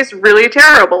 So. Oh, he's really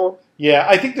terrible. Yeah,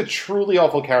 I think the truly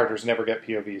awful characters never get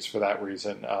POVs for that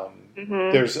reason.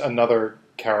 There's another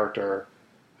character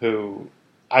who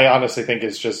I honestly think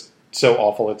is just so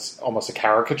awful it's almost a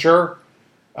caricature.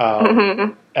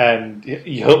 And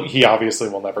he obviously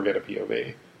will never get a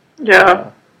POV.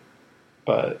 Yeah.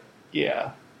 But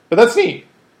that's neat.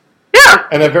 Yeah.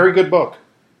 And a very good book.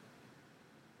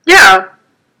 Yeah.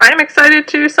 I'm excited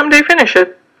to someday finish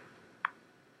it.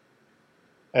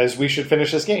 As we should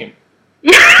finish this game.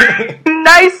 Yeah.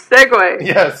 Nice segue.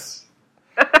 Yes.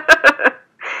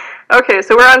 Okay,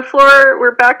 so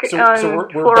we're back on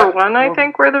floor 1, I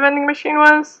think, where the vending machine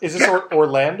was. Is this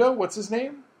Orlando? What's his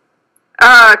name?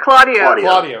 Claudio.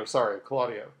 Claudio, sorry,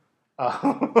 Claudio.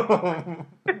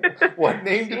 What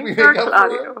name did we make up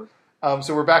Claudio. for him?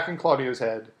 So we're back in Claudio's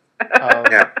head.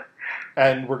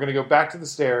 And we're going to go back to the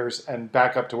stairs and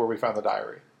back up to where we found the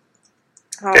diary.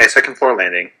 Okay, second floor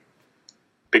landing.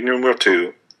 Big room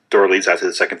 2. Door leads out to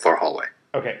the second floor hallway.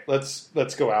 Okay, let's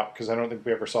go out, because I don't think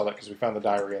we ever saw that, because we found the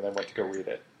diary and then went to go read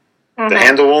it. The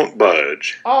handle won't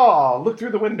budge. Oh, look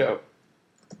through the window.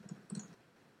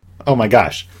 Oh my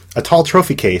gosh. A tall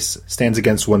trophy case stands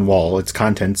against one wall, its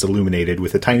contents illuminated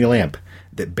with a tiny lamp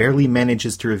that barely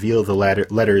manages to reveal the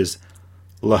letters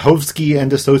Lahovsky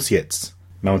and Associates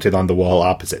mounted on the wall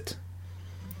opposite.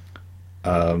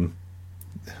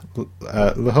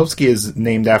 Lahovsky is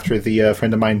named after the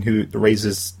friend of mine who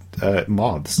raises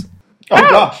moths. Oh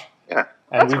gosh. Yeah.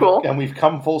 That's cool. And we've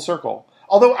come full circle.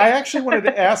 Although I actually wanted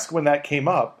to ask when that came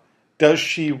up, does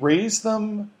she raise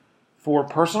them for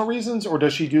personal reasons, or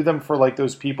does she do them for, like,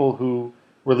 those people who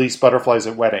release butterflies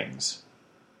at weddings?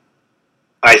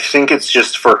 I think it's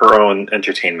just for her own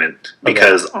entertainment,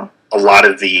 because a lot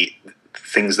of the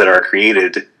things that are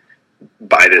created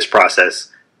by this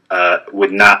process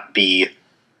would not be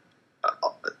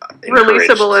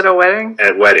releasable at a wedding?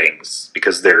 At weddings,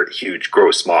 because they're huge,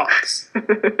 gross moths.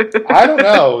 I don't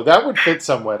know. That would fit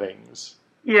some weddings.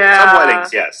 Yeah. Some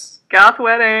weddings, yes. Goth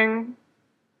wedding.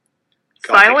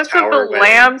 Gothic Silence of the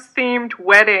Lambs themed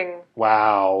wedding.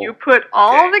 Wow. You put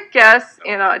all the guests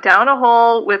down a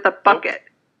hole with a bucket.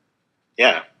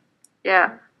 Yeah.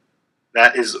 Yeah.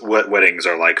 That is what weddings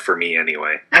are like for me,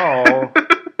 anyway. Oh.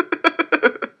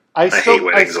 I hate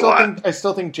weddings a lot. I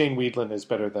still think Jane Weedland is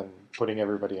better than putting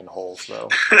everybody in holes, though.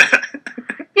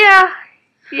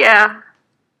 Yeah.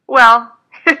 Well,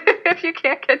 if you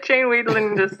can't get Jane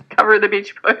Weedland to cover the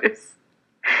Beach Boys,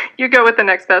 you go with the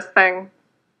next best thing.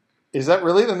 Is that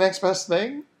really the next best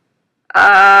thing?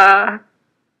 Well,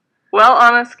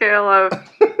 on a scale of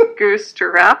goose to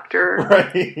raptor.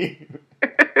 Right.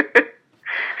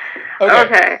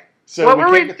 Okay. So what were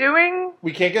we doing?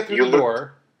 We can't get through the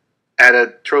door. At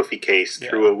a trophy case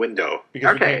through a window.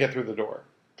 Because we can't get through the door.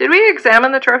 Did we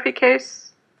examine the trophy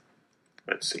case?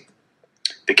 Let's see.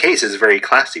 The case is very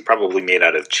classy, probably made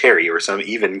out of cherry or some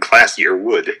even classier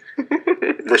wood.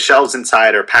 The shelves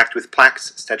inside are packed with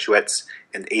plaques, statuettes,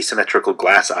 and asymmetrical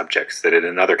glass objects that in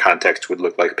another context would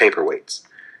look like paperweights.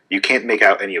 You can't make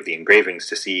out any of the engravings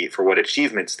to see for what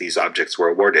achievements these objects were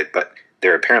awarded, but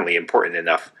they're apparently important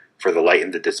enough for the light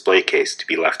in the display case to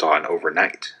be left on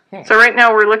overnight. So right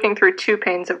now we're looking through 2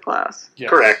 panes of glass. Yes.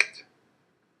 Correct.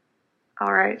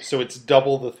 All right. So it's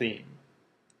double the theme.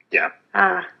 Yeah.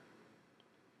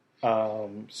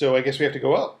 So I guess we have to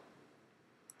go up.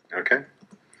 Okay.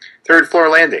 3rd floor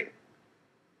landing.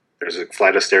 There's a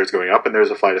flight of stairs going up, and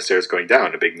there's a flight of stairs going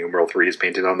down. A big numeral 3 is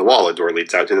painted on the wall. A door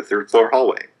leads out to the 3rd floor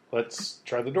hallway. Let's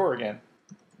try the door again.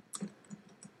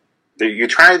 You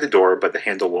try the door, but the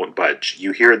handle won't budge.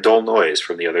 You hear a dull noise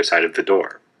from the other side of the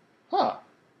door. Huh.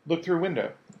 Look through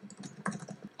window.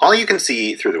 All you can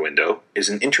see through the window is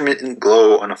an intermittent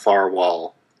glow on a far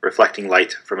wall, reflecting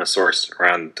light from a source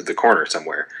around the corner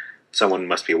somewhere. Someone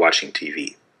must be watching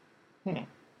TV. You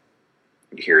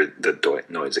hear the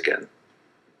noise again.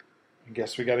 I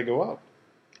guess we gotta go up.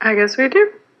 I guess we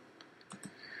do.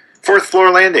 4th floor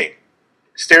landing.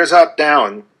 Stairs up,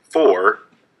 down, 4,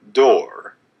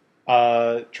 door.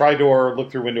 Try door,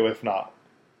 look through window if not.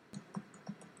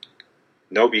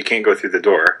 Nope, you can't go through the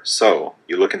door. So,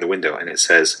 you look in the window and it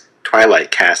says,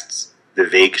 Twilight casts the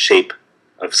vague shape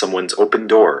of someone's open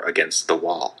door against the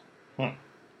wall.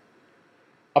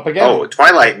 Up again. Oh,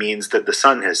 twilight means that the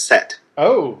sun has set.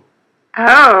 Oh.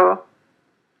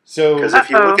 So, because if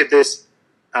you look at this,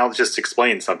 I'll just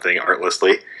explain something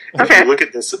artlessly. Okay. If you look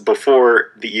at this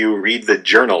before you read the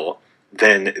journal,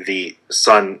 then the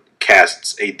sun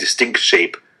casts a distinct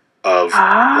shape of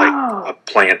like a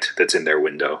plant that's in their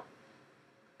window.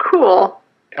 Cool.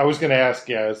 I was going to ask,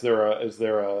 is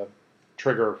there a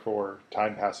trigger for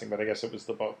time passing? But I guess it was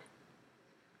the book.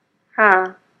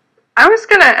 I was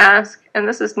going to ask, and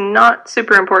this is not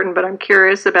super important, but I'm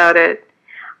curious about it.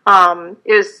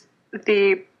 Is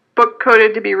the book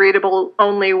coded to be readable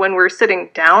only when we're sitting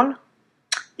down?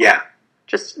 Yeah.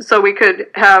 Just so we could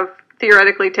have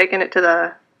theoretically taken it to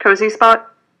the cozy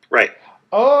spot? Right.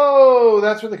 Oh,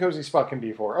 that's what the cozy spot can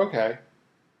be for. Okay.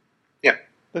 Yeah.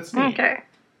 That's neat. Okay.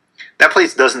 That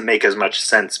place doesn't make as much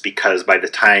sense because by the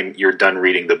time you're done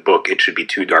reading the book, it should be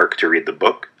too dark to read the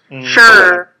book.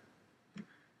 Sure.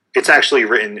 It's actually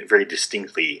written very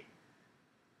distinctly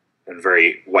on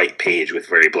very white page with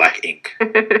very black ink.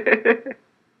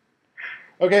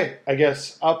 Okay, I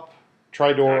guess up,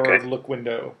 try door, Okay. look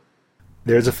window.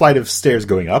 There's a flight of stairs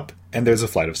going up, and there's a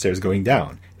flight of stairs going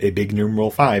down. A big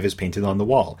numeral 5 is painted on the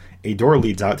wall. A door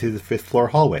leads out to the 5th floor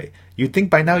hallway. You'd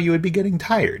think by now you would be getting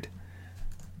tired.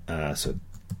 So,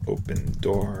 open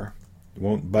door.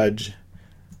 Won't budge.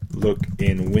 Look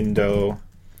in window.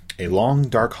 A long,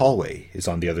 dark hallway is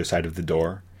on the other side of the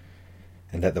door.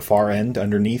 And at the far end,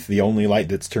 underneath the only light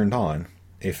that's turned on,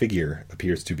 a figure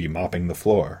appears to be mopping the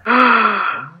floor.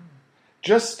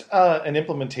 Just an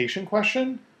implementation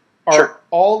question. Are Sure.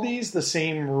 all these the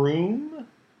same room?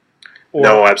 Or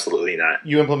No, absolutely not.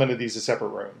 you implemented these as separate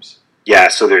rooms? Yeah,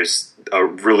 so there's a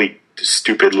really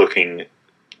stupid-looking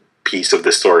piece of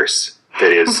the source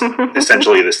that is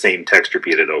essentially the same text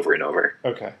repeated over and over.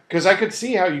 Okay. Because I could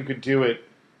see how you could do it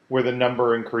where the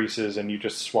number increases and you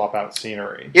just swap out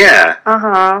scenery. Yeah.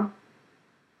 Uh-huh.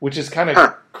 Which is kind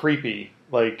of creepy.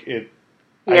 Like, it...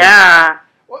 Yeah.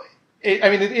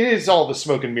 It is all the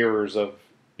smoke and mirrors of,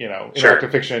 Sure.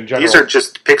 interactive fiction in general. These are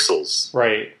just pixels.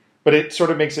 Right. But it sort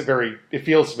of makes it it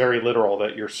feels very literal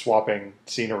that you're swapping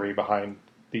scenery behind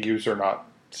the user not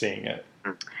seeing it.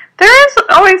 There is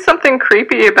always something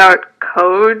creepy about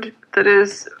code that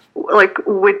is,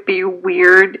 would be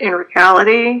weird in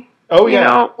reality. Oh,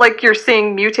 yeah. Like you're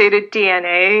seeing mutated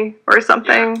DNA or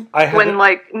something. Yeah. When,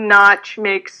 Notch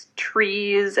makes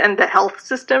trees and the health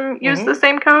system use the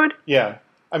same code. Yeah.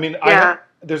 I mean, Yeah.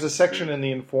 there's a section in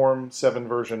the Inform 7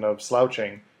 version of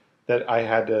Slouching that I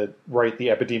had to write the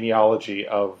epidemiology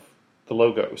of the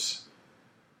logos.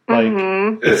 Like,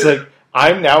 it's like,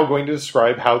 I'm now going to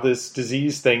describe how this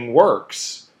disease thing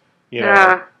works. You know,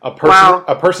 Yeah. a person Wow.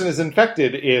 a person is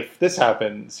infected if this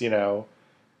happens, you know,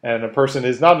 and a person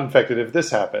is not infected if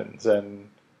this happens, and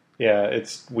yeah,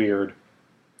 it's weird.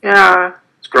 Yeah.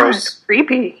 It's gross. It's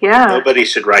creepy, yeah. Nobody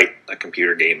should write a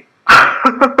computer game.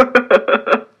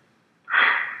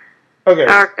 Okay,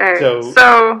 Okay, so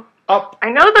so up. I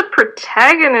know the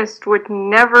protagonist would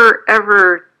never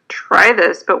ever try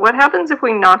this, but what happens if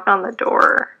we knock on the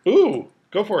door? Ooh,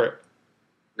 go for it.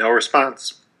 No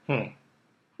response. I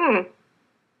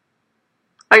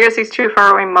guess he's too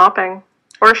far away mopping.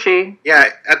 Or she. Yeah,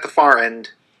 at the far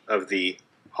end of the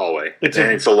hallway. It's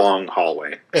It's a long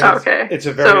hallway. And Okay, it's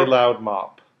a very so- loud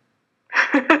mop.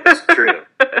 It's true.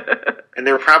 And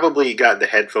they're probably got the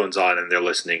headphones on and they're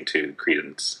listening to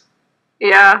Credence.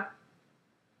 Yeah.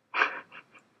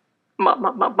 Mop,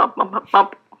 mop, mop, mop, mop, mop,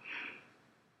 mop.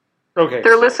 Okay,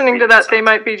 They're listening to that They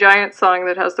Might Be Giant song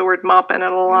that has the word mop in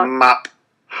it a lot. Mop.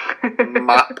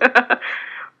 Mop.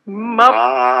 Mop,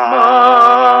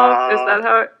 mop. Is that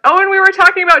how it... Oh, and we were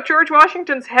talking about George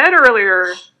Washington's head earlier.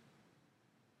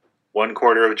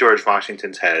 1/4 of George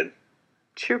Washington's head.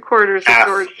 2/4 of Half.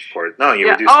 George... No, you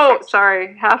Yeah. reduced Oh,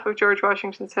 sorry. Half of George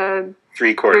Washington's head.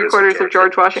 3/4 3/4 of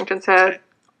George Washington's head.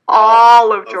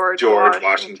 All of George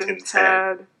Washington's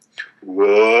head.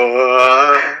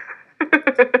 Whoa.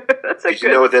 That's a Did good you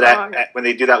know that song. when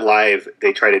they do that live,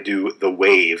 they try to do the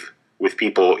wave with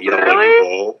people yelling Really?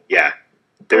 "bull"? Yeah.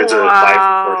 There's a Wow.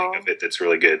 live recording of it that's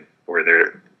really good, where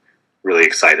they're really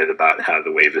excited about how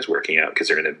the wave is working out because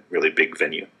they're in a really big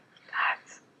venue.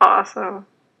 That's awesome.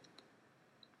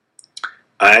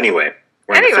 Anyway.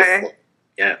 We're on the fifth Anyway. floor.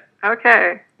 Yeah.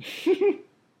 Okay.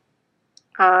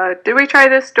 Did we try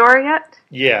this door yet?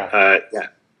 yeah, Yeah.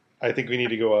 I think we need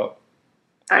to go up.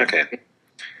 Okay.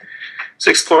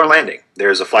 6th floor landing.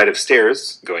 There's a flight of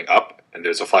stairs going up, and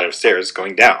there's a flight of stairs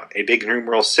going down. A big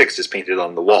numeral 6 is painted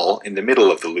on the wall. In the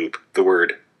middle of the loop, the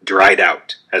word "dried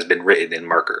out" has been written in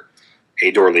marker.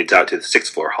 A door leads out to the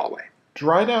 6th floor hallway.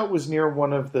 Dried Out was near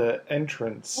one of the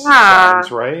entrance Ah.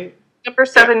 signs, right? Number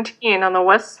 17 on the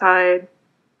west side.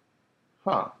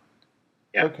 Huh.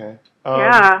 Yeah. Okay.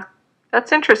 Yeah.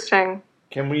 That's interesting.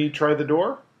 Can we try the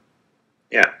door?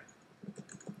 Yeah.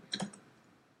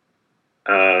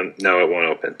 No, it won't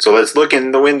open. So let's look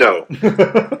in the window.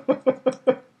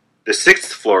 The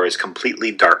 6th floor is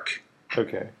completely dark.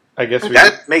 Okay. I guess we...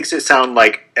 That makes it sound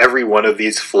like every one of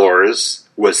these floors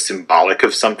was symbolic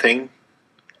of something.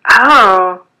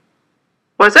 Oh.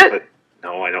 Was it? But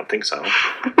no, I don't think so.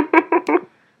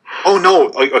 Oh,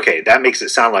 no. Okay, that makes it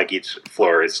sound like each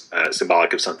floor is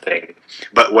symbolic of something.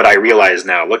 But what I realize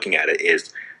now, looking at it,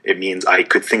 is it means I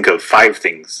could think of 5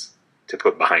 things to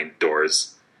put behind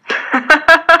doors.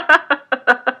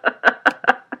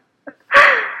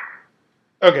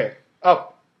 Okay.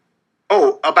 Up.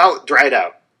 Oh, about Dried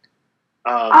Out.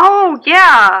 Oh,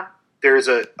 yeah. There's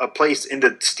a place in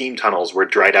the steam tunnels where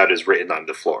Dried Out is written on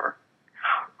the floor.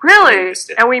 We Really? missed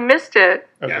it. And we missed it.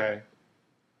 Okay.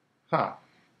 Huh.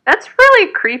 That's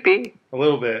really creepy. A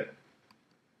little bit.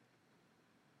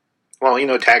 Well, you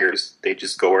know, taggers, they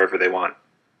just go wherever they want.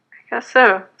 I guess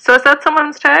so. So is that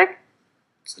someone's tag?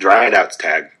 It's Dried Out's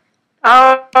tag.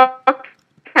 Oh,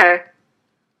 okay.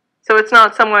 So it's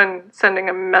not someone sending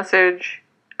a message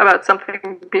about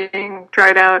something being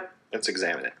dried out. Let's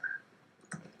examine it.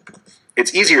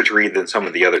 It's easier to read than some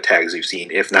of the other tags we've seen,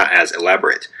 if not as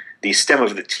elaborate. The stem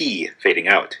of the T fading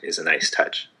out is a nice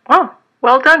touch. Oh,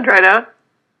 well done, dried out.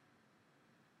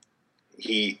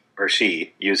 He or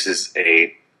she uses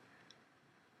a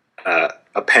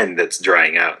pen that's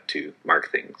drying out to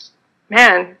mark things.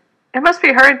 Man, it must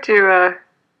be hard to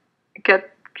get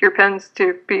your pens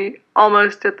to be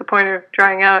almost at the point of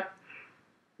drying out.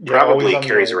 Yeah, always Probably on the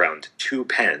carries edge. around 2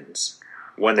 pens.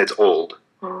 One that's old,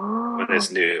 Oh. one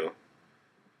that's new,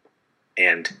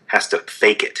 and has to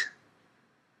fake it.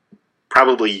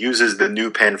 Probably uses the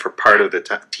new pen for part of the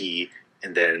T,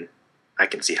 and then I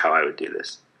can see how I would do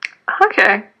this.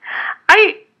 Okay.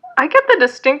 I get the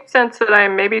distinct sense that I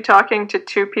may be talking to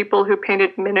 2 people who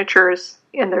painted miniatures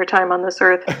in their time on this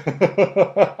earth.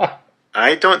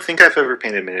 I don't think I've ever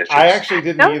painted miniatures. I actually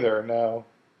didn't No? either, no.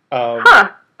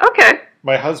 Huh. Okay.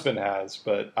 My husband has,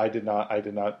 but I did not.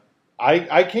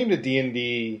 I came to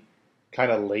D&D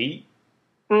kind of late,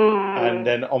 and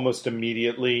then almost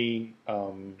immediately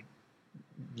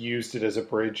used it as a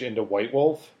bridge into White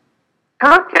Wolf.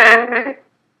 Okay.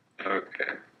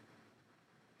 Okay.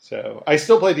 So I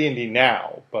still play D&D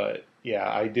now, but yeah,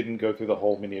 I didn't go through the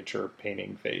whole miniature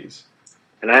painting phase.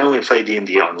 And I only play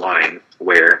D&D online,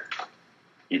 where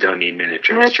you don't need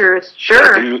miniatures. Miniatures, But I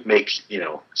sure. do make,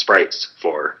 sprites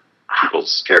for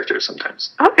people's characters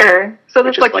sometimes. Okay, so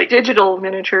that's Which is like digital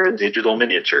miniatures. Digital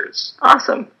miniatures.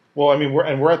 Awesome. Well, I mean,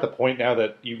 we're at the point now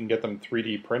that you can get them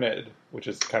 3D printed, which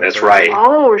is kind of That's right.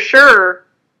 Oh, sure.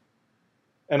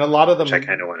 And a lot of them, Which I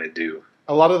kind of want to do.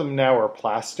 A lot of them now are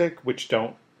plastic, which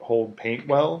don't hold paint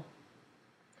well.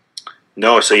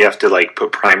 No, so you have to like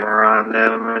put primer on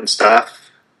them and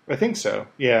stuff. I think so.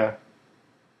 Yeah.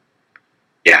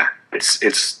 Yeah,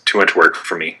 it's too much work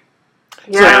for me.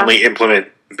 Yeah. So I only implement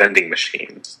vending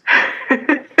machines.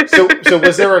 So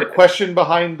was there a question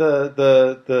behind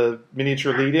the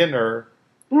miniature lead-in, or?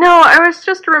 No, I was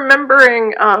just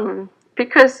remembering,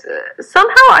 because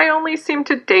somehow I only seem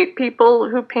to date people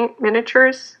who paint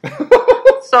miniatures.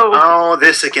 So, Oh,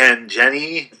 this again,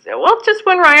 Jenny. well, just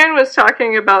when Ryan was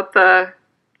talking about the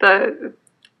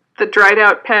dried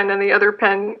out pen and the other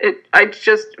pen, I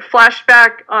just flashed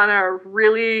back on a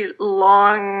really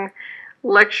long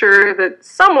lecture that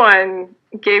someone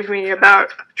gave me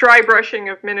about dry brushing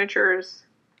of miniatures.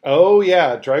 Oh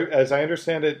yeah, as I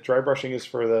understand it, dry brushing is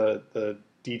for the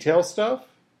detail stuff.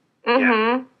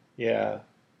 Mm-hmm. Yeah.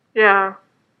 Yeah.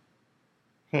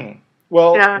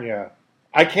 Well, Yeah. yeah.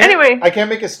 I can't. Anyway. I can't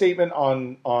make a statement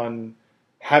on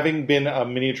having been a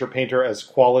miniature painter as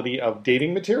quality of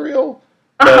dating material.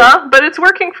 But it's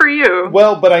working for you.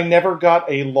 Well, but I never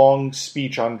got a long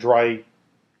speech on dry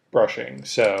brushing,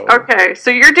 so Okay, so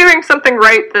you're doing something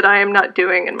right that I am not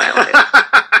doing in my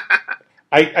life.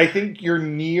 I think you're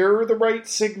near the right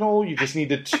signal. You just need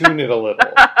to tune it a little.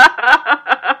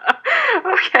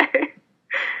 Okay.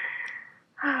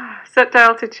 Set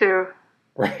dial to 2.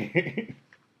 Right.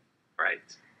 Right.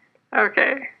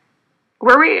 Okay.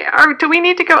 Do we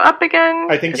need to go up again?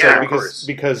 I think Yeah, so of course.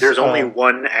 because There's only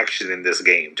one action in this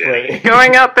game, Jenny. right.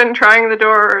 Going up and trying the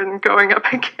door and going up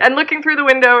again, and looking through the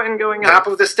window and going up. Top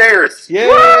of the stairs. Yay!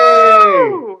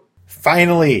 Woo!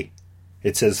 Finally!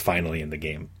 It says finally in the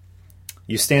game.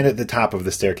 You stand at the top of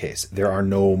the staircase. There are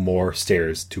no more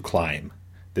stairs to climb.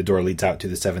 The door leads out to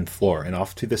the 7th floor, and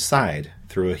off to the side,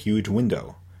 through a huge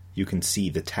window, you can see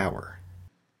the tower.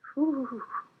 Ooh.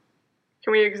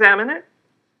 Can we examine it?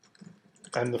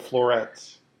 And the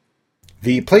florets.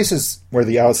 The places where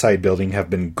the outside building have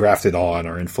been grafted on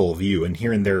are in full view, and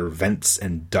here and there vents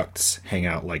and ducts hang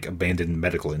out like abandoned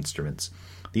medical instruments.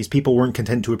 These people weren't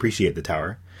content to appreciate the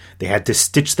tower. They had to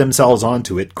stitch themselves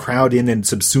onto it, crowd in and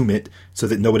subsume it, so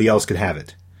that nobody else could have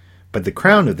it. But the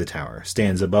crown of the tower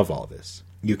stands above all this.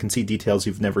 You can see details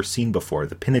you've never seen before.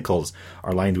 The pinnacles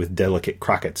are lined with delicate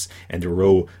crockets, and a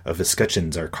row of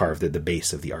escutcheons are carved at the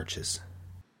base of the arches.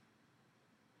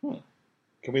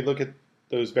 Can we look at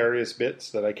those various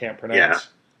bits that I can't pronounce? Yeah,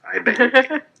 I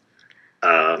bet.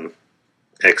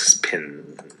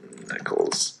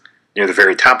 X-pinnacles. Near the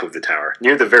very top of the tower.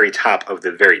 Near the very top of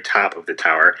the very top of the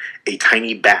tower, a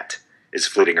tiny bat is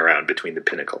flitting around between the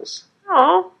pinnacles.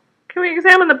 Oh, can we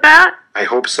examine the bat? I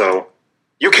hope so.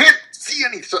 You can't see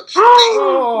any such thing!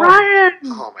 Oh, Ryan!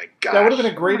 Oh my gosh. That would have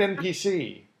been a great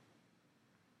NPC.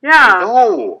 Yeah.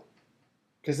 No!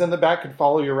 Because then the bat could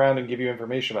follow you around and give you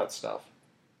information about stuff.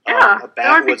 Yeah, A that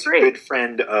bat would be was great. a good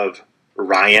friend of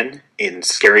Ryan in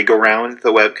Scary Go Round,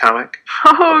 the webcomic.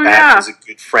 Oh, Bat yeah. is a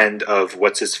good friend of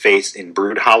What's-His-Face in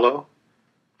Brood Hollow.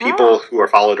 People who are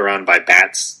followed around by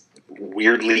bats,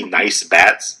 weirdly nice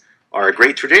bats, are a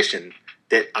great tradition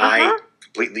that I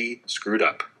completely screwed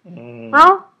up.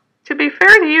 Well, to be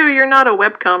fair to you, you're not a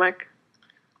webcomic.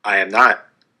 I am not.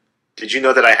 Did you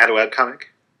know that I had a webcomic?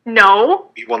 No.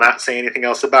 We will not say anything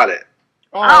else about it.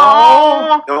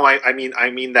 Oh. No, I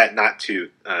mean that not to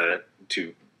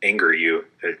anger you,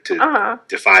 to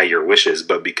defy your wishes,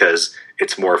 but because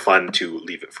it's more fun to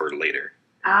leave it for later.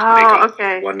 Oh,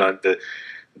 okay. One on the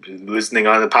listening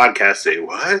on the podcast say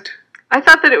what? I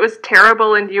thought that it was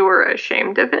terrible and you were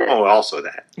ashamed of it. Oh, also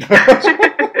that.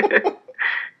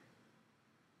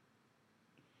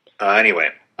 Anyway,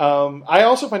 I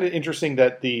also find it interesting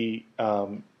that the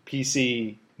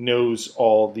PC knows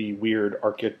all the weird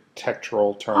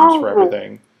architectural terms for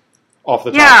everything off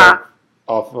the top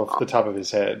of the top of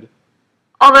his head.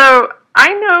 Although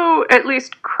I know at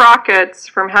least Crockett's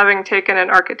from having taken an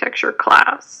architecture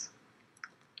class.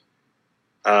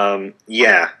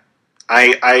 yeah.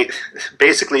 I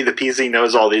basically the PC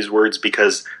knows all these words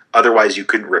because otherwise you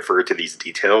couldn't refer to these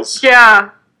details.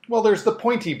 Yeah. Well, there's the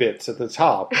pointy bits at the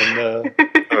top and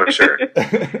the. Oh, sure.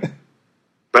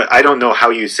 But I don't know how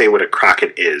you say what a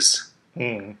crocket is.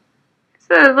 Hmm. It's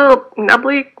a little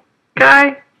nubbly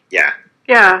guy. Yeah.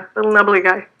 Yeah, little nubbly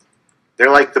guy. They're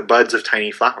like the buds of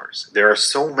tiny flowers. There are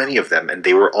so many of them, and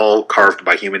they were all carved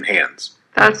by human hands.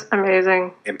 That's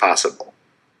amazing. Impossible.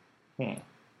 Hmm.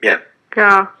 Yeah.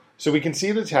 Yeah. So we can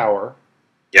see the tower.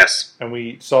 Yes. And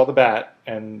we saw the bat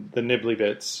and the nibbly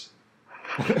bits.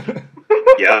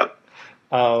 Yeah.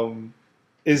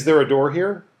 Is there a door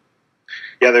here?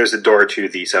 Yeah, there's a door to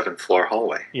the 7th floor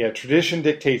hallway. Yeah, tradition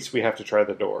dictates we have to try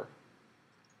the door.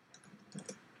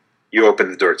 You open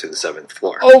the door to the 7th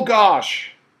floor. Oh,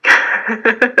 gosh!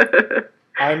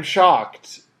 I'm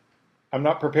shocked. I'm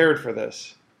not prepared for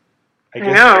this. I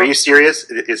know. Are you serious?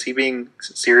 Is he being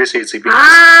serious? Is he being...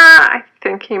 I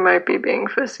think he might be being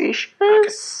facetious.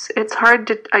 Okay. It's hard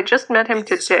to... I just met him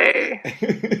today.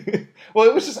 Well,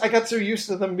 it was just... I got so used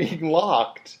to them being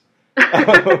locked.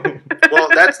 Well,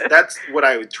 that's what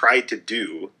I tried to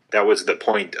do. That was the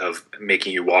point of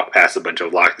making you walk past a bunch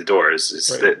of locked doors, is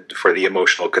that for the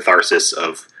emotional catharsis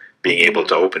of being able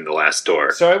to open the last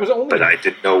door. So I was only... But I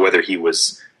didn't know whether he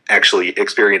was actually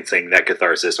experiencing that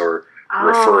catharsis or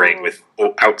referring with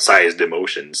outsized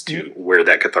emotions to where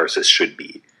that catharsis should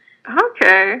be.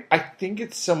 Okay. I think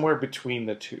it's somewhere between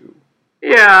the two.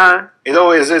 Yeah. It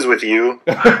always is with you.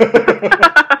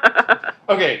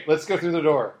 Okay, let's go through the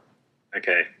door.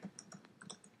 Okay.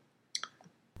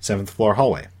 7th floor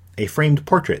hallway. A framed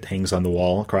portrait hangs on the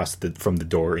wall across from the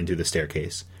door into the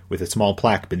staircase, with a small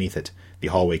plaque beneath it. The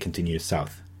hallway continues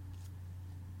south.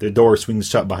 The door swings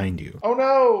shut behind you. Oh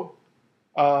no!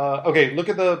 Okay, look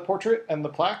at the portrait and the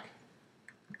plaque.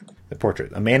 The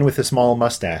portrait. A man with a small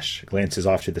mustache glances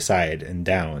off to the side and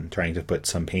down, trying to put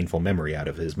some painful memory out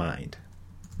of his mind.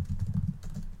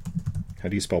 How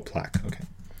do you spell plaque? Okay.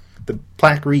 The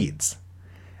plaque reads,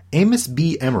 Amos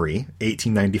B. Emery,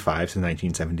 1895 to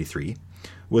 1973,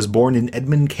 was born in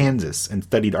Edmond, Kansas, and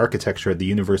studied architecture at the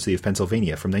University of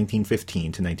Pennsylvania from 1915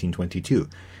 to 1922.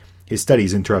 His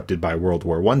studies interrupted by World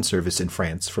War I service in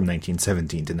France from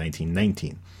 1917 to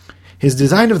 1919. His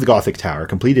design of the Gothic Tower,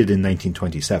 completed in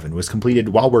 1927, was completed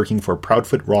while working for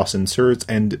Proudfoot, Rawson, Sears,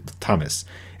 and Thomas.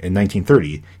 In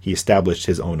 1930, he established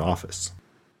his own office.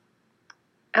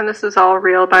 And this is all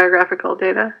real biographical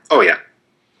data? Oh, yeah.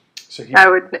 So I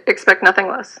would expect nothing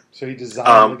less. So he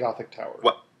designed the Gothic Tower.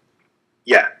 Well,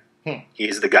 yeah.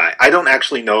 He's the guy. I don't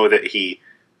actually know that he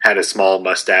had a small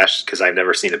mustache, because I've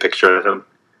never seen a picture of him.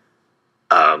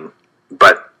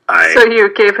 But I... So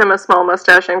you gave him a small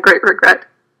mustache and great regret?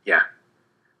 Yeah.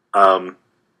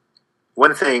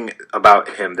 One thing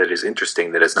about him that is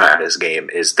interesting that is not in this game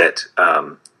is that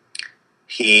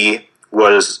he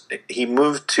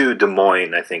moved to Des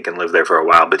Moines, I think, and lived there for a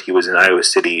while, but he was in Iowa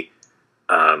City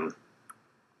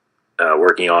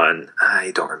working on,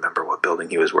 I don't remember what building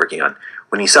he was working on,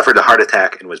 when he suffered a heart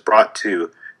attack and was brought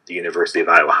to the University of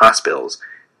Iowa hospitals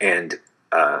and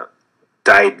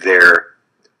died there,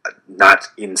 not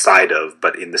inside of,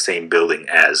 but in the same building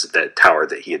as the tower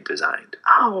that he had designed.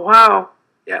 Oh, wow.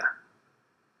 Yeah.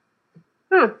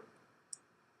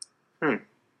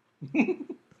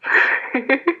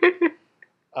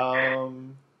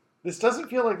 This doesn't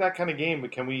feel like that kind of game,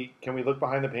 but can we look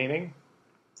behind the painting?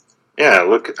 Yeah,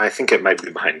 look, I think it might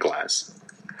be behind glass.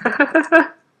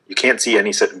 You can't see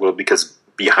any set, well, because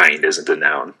behind isn't a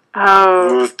noun. Oh.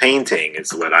 Move painting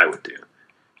is what I would do.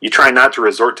 You try not to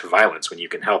resort to violence when you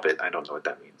can help it. I don't know what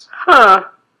that means. Huh.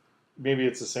 Maybe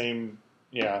it's the same,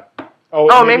 yeah.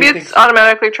 Oh, maybe it's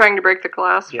automatically trying to break the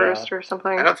glass first or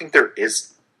something. I don't think there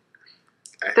is...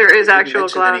 There is actual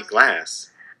glass. Any glass.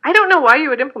 I don't know why you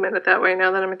would implement it that way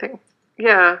now that I'm thinking.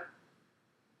 Yeah.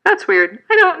 That's weird.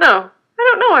 I don't know. I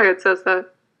don't know why it says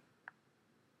that.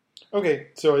 Okay,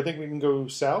 so I think we can go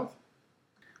south?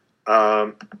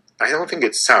 I don't think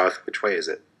it's south. Which way is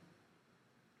it?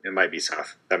 It might be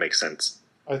south. That makes sense.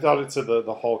 I thought it said the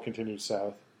hall continues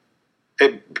south.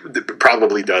 It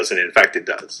probably does, and in fact it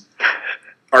does.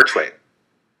 Archway.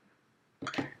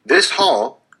 This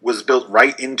hall was built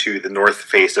right into the north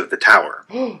face of the tower.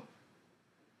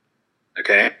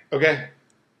 Okay? Okay.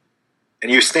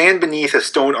 And you stand beneath a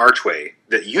stone archway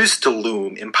that used to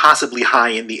loom impossibly high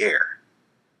in the air.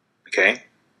 Okay?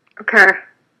 Okay.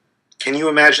 Can you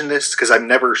imagine this? Because I'm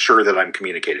never sure that I'm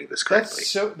communicating this correctly.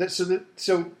 So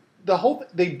the whole...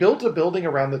 They built a building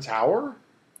around the tower?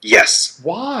 Yes.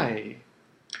 Why?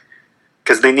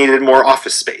 Because they needed more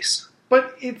office space.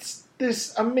 But it's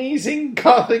this amazing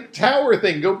Gothic tower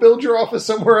thing. Go build your office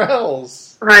somewhere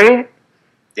else. Right?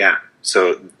 Yeah.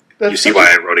 So you see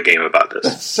why I wrote a game about this.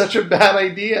 That's such a bad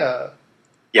idea.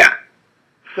 Yeah.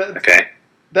 Okay.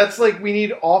 That's like we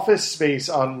need office space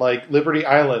on like Liberty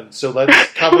Island, so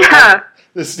let's cover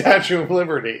the Statue of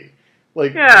Liberty.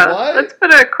 Like, what? Let's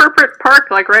put a corporate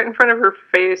park like right in front of her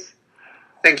face.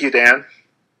 Thank you, Dan.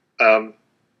 I'm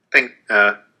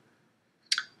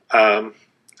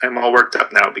all worked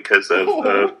up now because of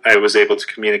I was able to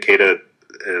communicate a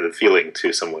feeling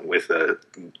to someone with a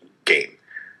game.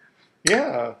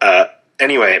 Yeah.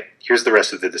 Anyway, here's the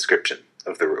rest of the description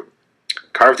of the room.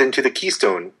 Carved into the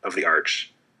keystone of the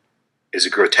arch is a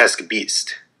grotesque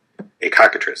beast, a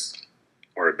cockatrice,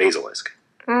 or a basilisk.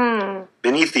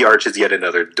 Beneath the arch is yet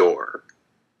another door.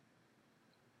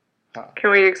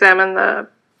 Can we examine the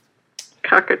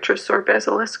cockatrice or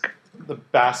basilisk? The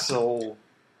basil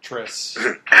tris.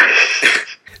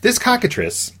 This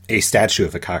cockatrice, a statue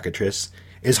of a cockatrice,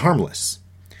 is harmless.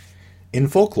 In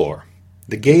folklore,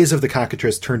 the gaze of the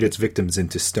cockatrice turned its victims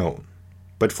into stone.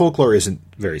 But folklore isn't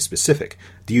very specific.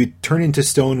 Do you turn into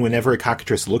stone whenever a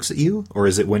cockatrice looks at you, or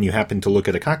is it when you happen to look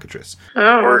at a cockatrice?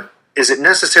 Oh. Or is it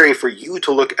necessary for you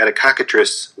to look at a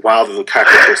cockatrice while the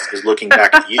cockatrice is looking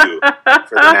back at you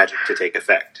for the magic to take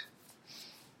effect?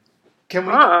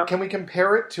 Can we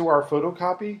compare it to our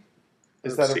photocopy?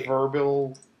 Is Let's that see. a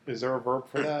verbal? Is there a verb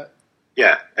for that?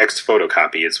 Yeah, X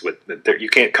photocopy is what you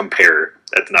can't compare.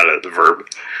 That's not a verb.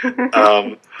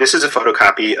 This is a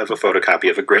photocopy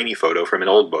of a grainy photo from an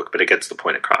old book, but it gets the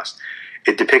point across.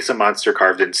 It depicts a monster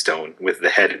carved in stone with the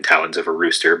head and talons of a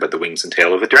rooster, but the wings and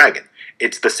tail of a dragon.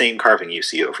 It's the same carving you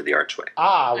see over the archway.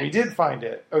 Ah, we did find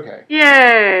it. Okay,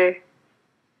 Yay!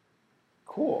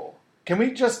 cool. Can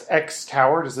we just X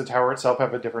tower? Does the tower itself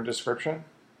have a different description?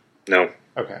 No,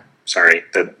 Okay. sorry,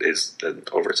 that is an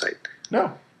oversight.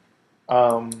 No.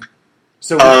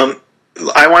 So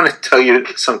I want to tell you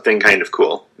something kind of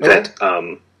cool that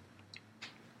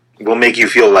will make you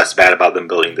feel less bad about them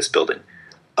building this building.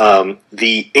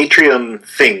 The atrium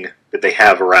thing that they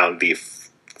have around the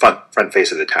front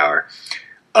face of the tower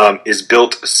is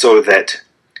built so that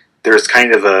there's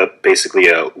kind of basically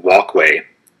a walkway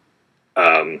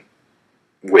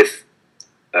with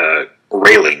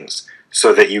railings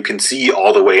so that you can see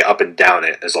all the way up and down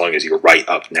it as long as you're right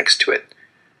up next to it.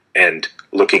 And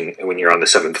looking, when you're on the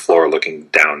 7th floor, looking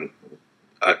down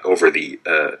over the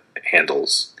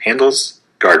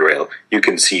guardrail, you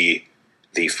can see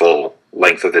the full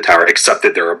length of the tower, except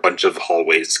that there are a bunch of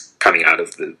hallways coming out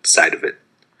of the side of it.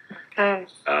 Okay.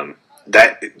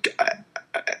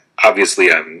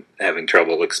 Obviously, I'm having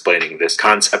trouble explaining this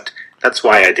concept. That's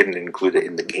why I didn't include it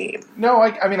in the game. no,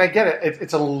 I mean I get it.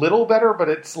 It's a little better, but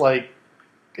it's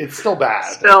still bad.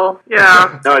 Still,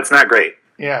 yeah. No, it's not great.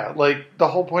 Yeah, like the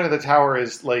whole point of the tower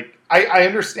is like I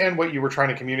understand what you were trying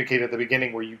to communicate at the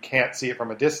beginning, where you can't see it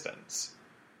from a distance.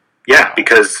 Yeah,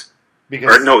 because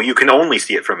Because you can only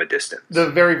see it from a distance. the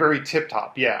very, very tip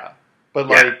top, yeah. But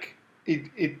Yeah. like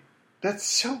it that's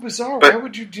so bizarre. But Why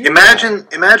would you do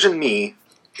Imagine me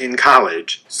in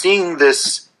college seeing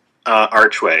this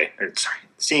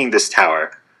seeing this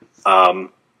tower. And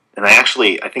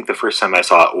I think the first time I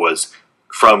saw it was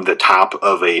from the top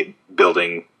of a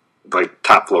building, like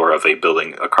top floor of a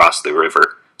building across the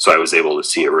river. So I was able to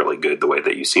see it really good the way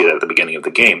that you see it at the beginning of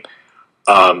the game.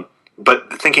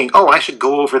 But thinking, I should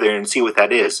go over there and see what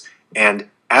that is. And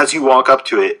as you walk up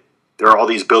to it, there are all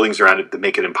these buildings around it that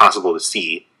make it impossible to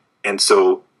see. And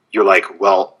so you're like,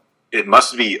 well, it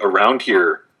must be around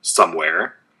here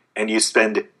somewhere. And you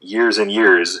spend years and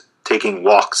years taking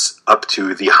walks up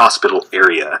to the hospital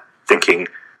area thinking,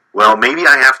 well, maybe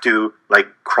I have to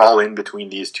crawl in between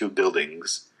these two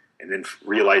buildings, and then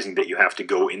realizing that you have to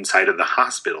go inside of the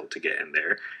hospital to get in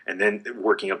there, and then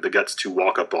working up the guts to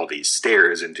walk up all these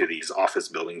stairs into these office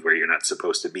buildings where you're not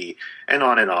supposed to be, and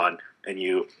on, and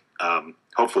you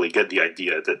hopefully get the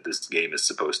idea that this game is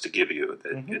supposed to give you,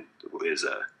 that it is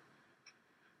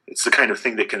it's the kind of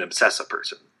thing that can obsess a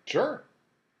person. Sure.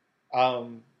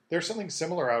 There's something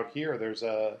similar out here. There's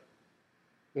a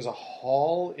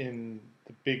hall in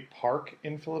the big park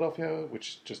in Philadelphia,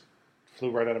 which just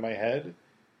flew right out of my head.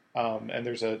 And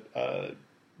there's a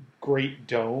great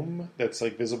dome that's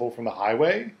visible from the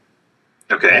highway.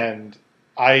 Okay. And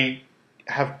I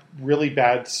have really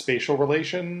bad spatial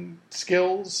relation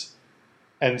skills.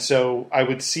 And so I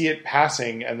would see it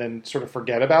passing and then sort of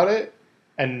forget about it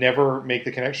and never make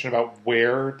the connection about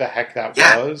where the heck that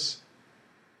was.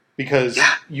 Because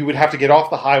you would have to get off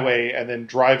the highway and then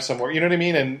drive somewhere. You know what I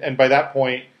mean? And by that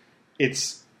point,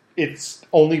 it's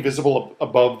only visible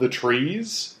above the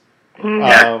trees.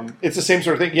 It's the same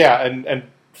sort of thing. Yeah, and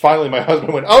finally my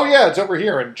husband went, "Oh yeah, it's over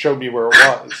here," and showed me where it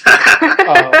was.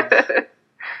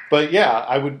 But yeah,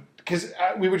 I would, because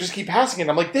we would just keep passing it.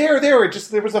 I'm like, there. There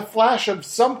was a flash of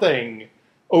something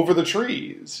over the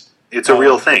trees. It's a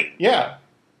real thing. Yeah,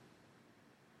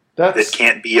 That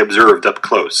can't be observed up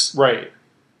close. Right.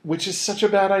 Which is such a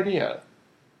bad idea.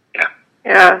 Yeah.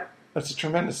 Yeah. That's a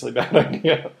tremendously bad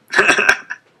idea.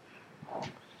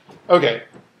 Okay,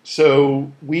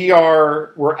 so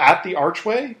we're at the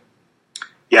archway.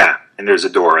 Yeah, and there's a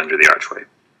door under the archway.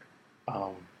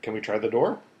 Can we try the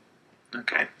door?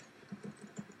 Okay.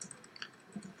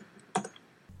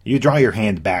 You draw your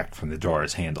hand back from the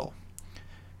door's handle.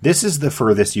 This is the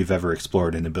furthest you've ever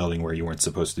explored in a building where you weren't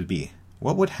supposed to be.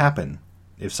 What would happen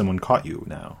if someone caught you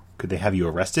now? Could they have you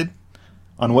arrested?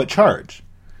 On what charge?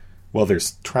 Well,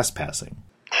 there's trespassing.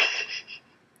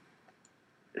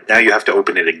 Now you have to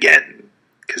open it again,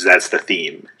 because that's the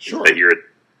theme. Sure. That you're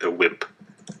the wimp.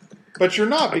 But you're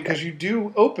not, because you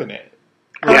do open it.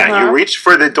 Yeah, you reach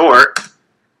for the door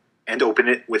and open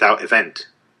it without event,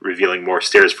 revealing more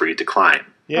stairs for you to climb.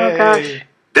 Yay. Oh, gosh.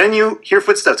 Then you hear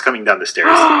footsteps coming down the stairs.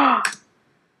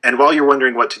 And while you're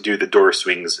wondering what to do, the door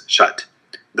swings shut.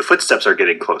 The footsteps are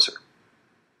getting closer.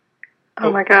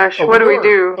 Oh my gosh, Open what do we door.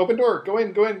 do? Open door. Go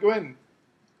in, go in, go in.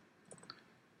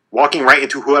 Walking right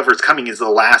into whoever's coming is the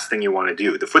last thing you want to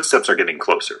do. The footsteps are getting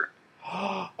closer.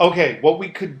 Okay, what we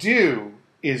could do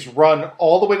is run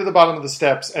all the way to the bottom of the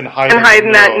steps and hide And hide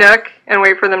in that nook and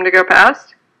wait for them to go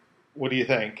past? What do you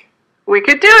think? We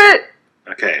could do it!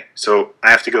 Okay, so I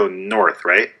have to go north,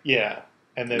 right? Yeah.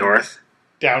 And then North,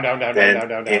 down, down, down, then down,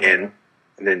 down, down, in, down.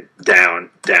 and then down,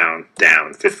 down,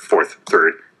 down, fifth, fourth,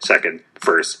 third, second,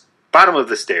 first, bottom of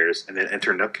the stairs, and then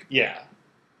enter nook. Yeah.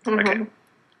 Okay.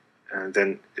 And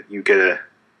then you get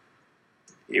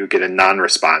a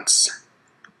non-response.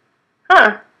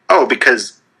 Huh. Oh,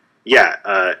 because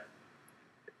I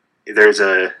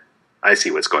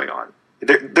see what's going on.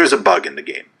 There's a bug in the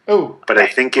game. Oh. But I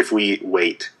think if we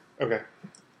wait, Okay.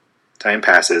 time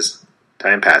passes.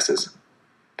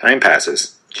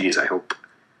 Geez, I hope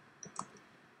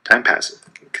time passes.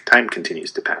 Time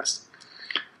continues to pass.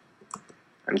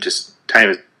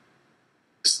 Time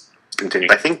is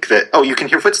continuing. I think that you can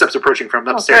hear footsteps approaching from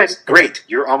upstairs. Good. Great,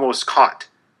 you're almost caught.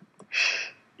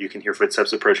 You can hear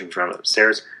footsteps approaching from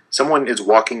upstairs. Someone is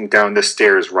walking down the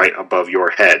stairs right above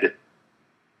your head.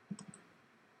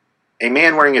 A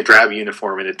man wearing a drab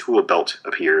uniform and a tool belt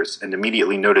appears and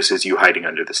immediately notices you hiding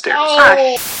under the stairs.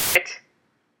 Oh, shit.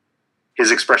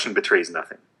 His expression betrays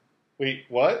nothing. Wait,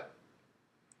 what?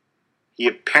 He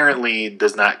apparently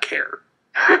does not care.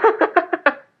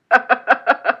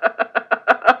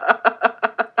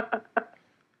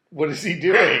 What is he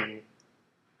doing?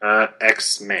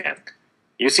 X-Man.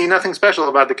 You see nothing special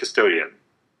about the custodian.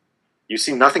 You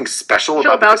see nothing special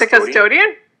About about the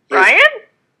custodian? Ryan?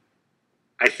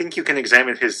 I think you can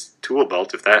examine his tool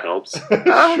belt if that helps.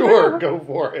 Sure, go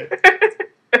for it.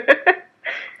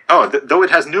 Though it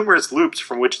has numerous loops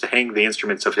from which to hang the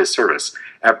instruments of his service.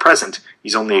 At present,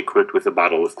 he's only equipped with a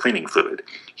bottle of cleaning fluid.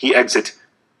 He exits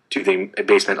to the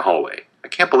basement hallway. I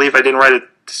can't believe I didn't write a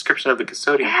description of the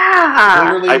custodian. Yeah.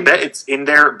 Clearly, I bet it's in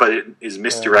there, but it is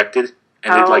misdirected,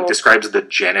 and it describes the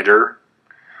janitor,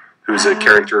 who's a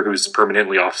character who's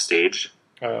permanently off stage.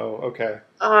 Oh, okay.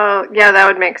 Oh, yeah, that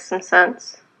would make some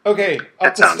sense. Okay, up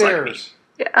That the sounds like stairs.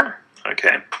 Yeah.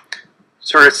 Okay.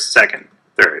 First, second,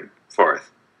 third, fourth,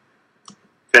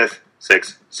 fifth,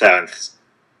 sixth, seventh.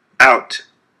 Out.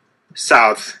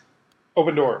 South.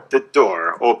 Open door. The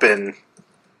door. Open.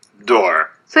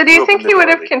 Door. So do you Open think the he would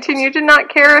door, have continued to not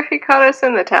care if he caught us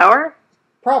in the tower?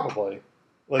 Probably.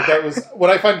 Like, that was... What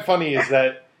I find funny is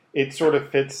that it sort of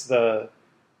fits the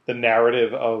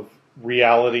narrative of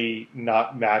reality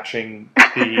not matching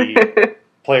the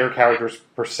player character's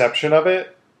perception of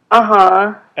it.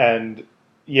 Uh-huh. And,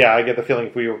 yeah, I get the feeling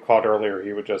if we were caught earlier,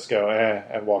 he would just go,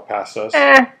 and walk past us.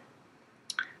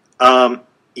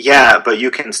 Yeah, but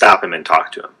you can stop him and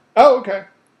talk to him. Oh, okay.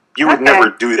 You would Okay. never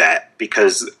do that,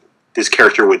 because this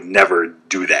character would never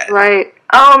do that. Right.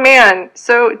 Oh, man.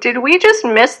 So did we just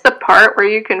miss the part where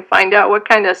you can find out what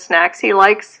kind of snacks he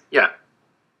likes Yeah.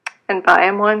 and buy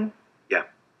him one? Yeah.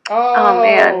 Oh,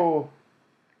 man.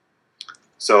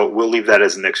 So we'll leave that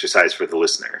as an exercise for the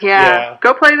listener. Yeah.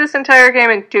 Go play this entire game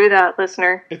and do that,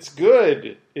 listener. It's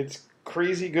good. It's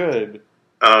crazy good.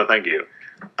 Oh, thank you.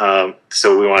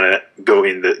 So we want to go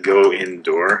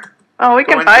indoor. Oh, we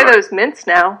Go can buy indoor. those mints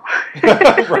now.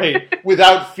 Right.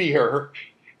 Without fear.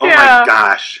 Oh Yeah. my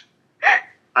gosh.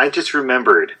 I just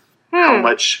remembered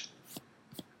how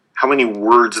many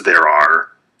words there are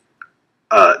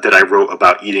that I wrote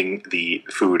about eating the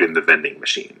food in the vending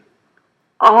machine.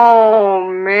 Oh,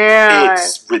 man.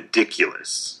 It's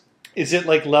ridiculous. Is it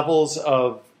like levels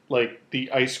of like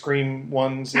the ice cream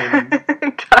ones in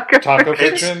Taco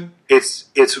Fiction? It's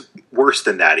worse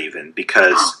than that even,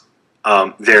 because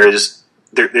there's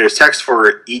text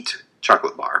for eat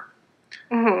chocolate bar.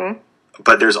 Mm-hmm.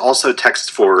 But there's also text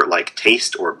for like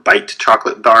taste or bite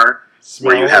chocolate bar,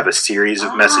 Smell? where you have a series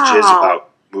of messages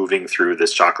about moving through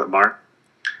this chocolate bar.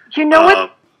 You know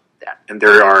what? And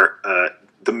there are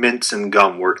the mints and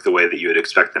gum work the way that you would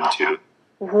expect them to.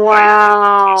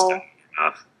 Wow.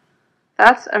 Enough.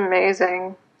 That's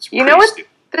amazing. It's You know pretty what? stupid.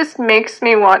 this makes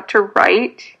me want to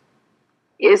write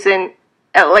isn't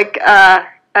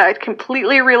a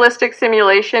completely realistic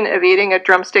simulation of eating a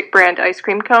Drumstick brand ice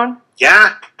cream cone.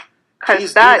 Yeah.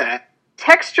 Because that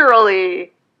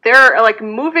texturally, they're like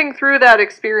moving through that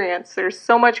experience. There's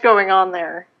so much going on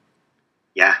there.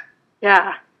 Yeah.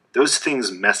 Yeah. Those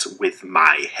things mess with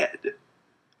my head.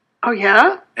 Oh,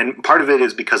 yeah? And part of it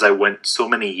is because I went so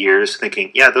many years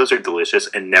thinking, yeah, those are delicious,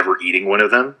 and never eating one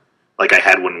of them. Like I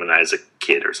had one when I was a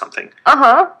kid or something.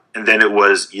 Uh-huh. And then it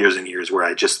was years and years where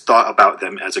I just thought about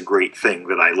them as a great thing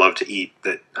that I love to eat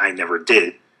that I never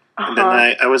did. Uh-huh. And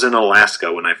then I was in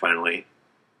Alaska when I finally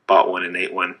bought one and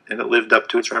ate one, and it lived up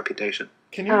to its reputation.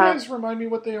 Can you guys remind me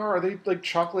what they are? Are they like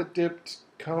chocolate-dipped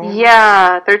cones?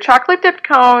 Yeah, they're chocolate-dipped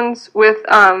cones with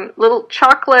little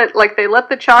chocolate, like they let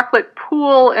the chocolate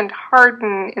pool and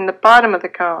harden in the bottom of the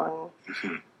cone.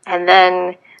 Mm-hmm. And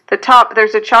then the top,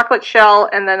 there's a chocolate shell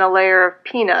and then a layer of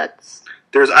peanuts.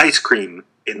 There's ice cream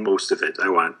in most of it.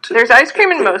 There's ice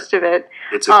cream in most of it.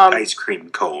 It's an ice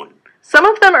cream cone. Some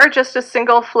of them are just a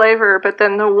single flavor, but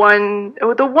then the ones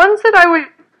that I would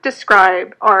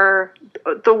describe are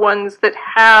the ones that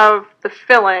have the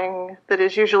filling that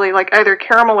is usually like either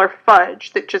caramel or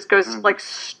fudge that just goes like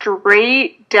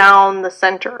straight down the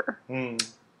center. Mm.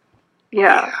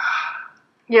 Yeah.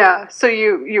 Yeah. So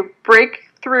you break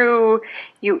through,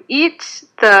 you eat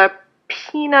the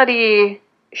peanutty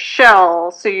shell,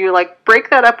 so you like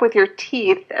break that up with your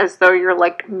teeth as though you're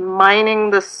like mining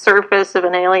the surface of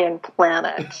an alien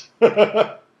planet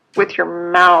with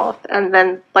your mouth, and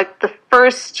then like the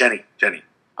first Jenny,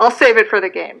 I'll save it for the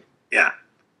game. yeah,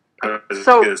 I was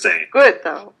So gonna say good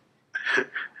though.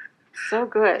 So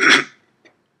good.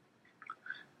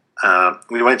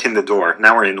 We went in the door.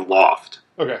 Now we're in the loft.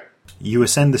 Okay. You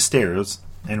ascend the stairs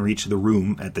and reach the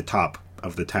room at the top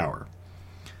of the tower.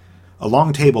 A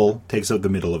long table takes up the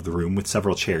middle of the room with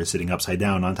several chairs sitting upside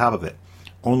down on top of it.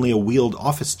 Only a wheeled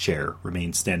office chair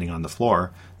remains standing on the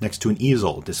floor next to an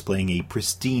easel displaying a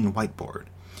pristine whiteboard.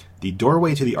 The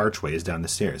doorway to the archway is down the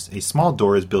stairs. A small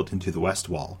door is built into the west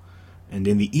wall, and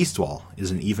in the east wall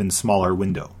is an even smaller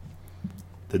window.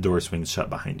 The door swings shut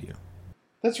behind you.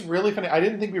 That's really funny. I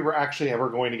didn't think we were actually ever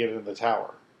going to get into the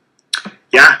tower.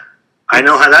 Yeah, I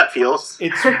know how that feels.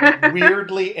 It's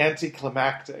weirdly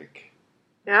anticlimactic.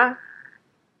 Yeah.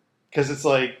 Because it's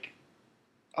like,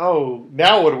 oh,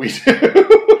 now what do we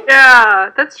do?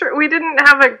 Yeah, that's true. We didn't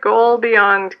have a goal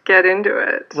beyond get into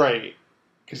it. Right.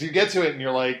 Because you get to it and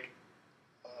you're like,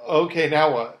 okay,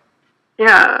 now what?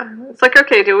 Yeah. It's like,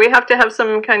 okay, do we have to have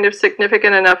some kind of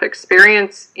significant enough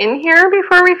experience in here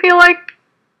before we feel like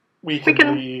We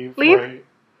can leave? Right.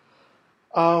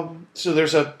 So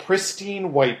there's a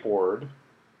pristine whiteboard.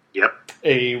 Yep.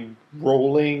 A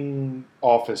rolling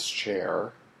office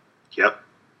chair. Yep.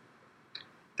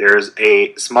 There's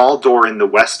a small door in the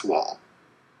west wall.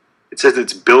 It says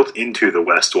it's built into the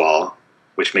west wall,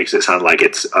 which makes it sound like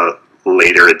it's a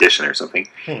later addition or something.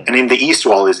 And in the east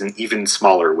wall is an even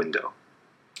smaller window.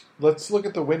 Let's look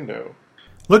at the window.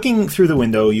 Looking through the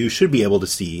window, you should be able to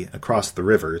see across the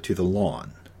river to the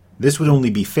lawn. This would only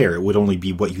be fair. It would only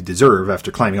be what you deserve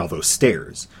after climbing all those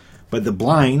stairs. But the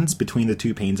blinds between the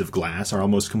two panes of glass are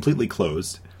almost completely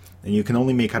closed, and you can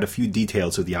only make out a few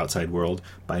details of the outside world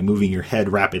by moving your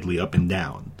head rapidly up and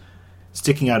down.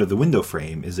 Sticking out of the window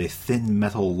frame is a thin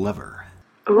metal lever.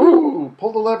 Ooh!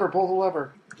 Pull the lever, pull the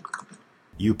lever.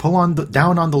 You pull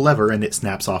down on the lever and it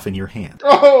snaps off in your hand.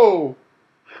 Oh!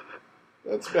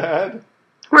 That's bad.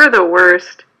 We're the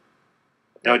worst.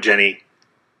 No, Jenny,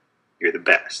 you're the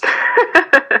best.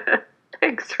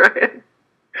 Thanks, Ryan.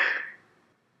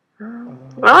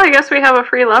 Well, I guess we have a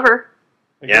free lever.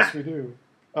 I guess we do.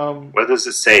 What does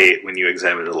it say when you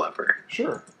examine the lever?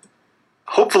 Sure.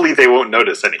 Hopefully they won't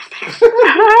notice anything.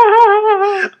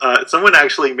 Someone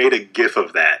actually made a GIF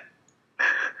of that.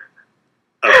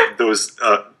 Of those,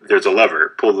 there's a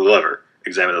lever, pull the lever,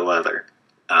 examine the lever.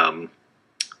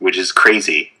 Which is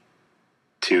crazy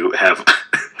to have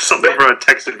something from a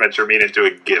text adventure made into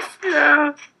a GIF.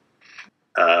 Yeah.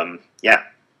 Yeah,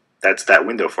 that's that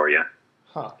window for you.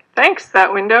 Huh. Thanks,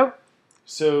 that window.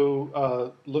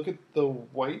 So, look at the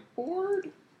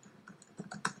whiteboard?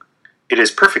 It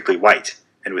is perfectly white,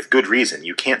 and with good reason.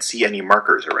 You can't see any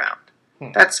markers around.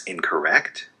 That's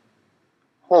incorrect.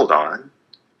 Hold on.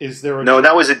 Is there a... No,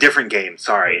 that was a different game.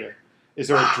 Sorry. Okay. Is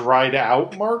there a dried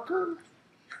out marker?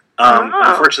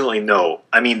 Unfortunately, no.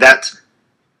 I mean,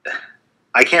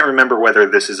 I can't remember whether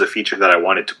this is a feature that I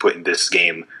wanted to put in this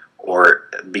game, or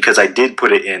because I did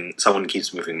put it in Someone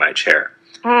Keeps Moving My Chair,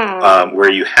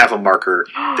 where you have a marker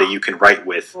that you can write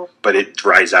with, but it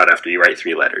dries out after you write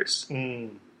 3 letters.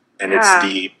 And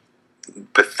it's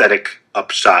pathetic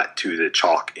upshot to the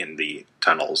chalk in the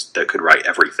tunnels that could write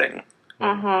everything.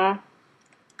 Mm-hmm.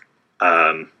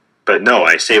 But no,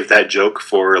 I saved that joke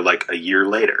for like a year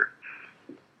later.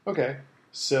 Okay.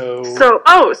 So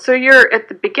you're at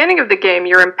the beginning of the game,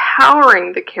 you're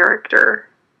empowering the character.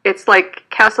 It's like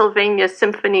Castlevania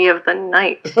Symphony of the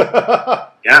Night. Yeah.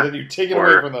 And then you take it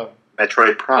away from them.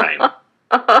 Metroid Prime.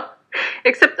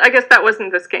 Except, I guess that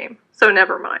wasn't this game, so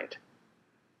never mind.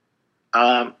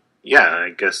 Yeah, I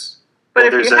guess. But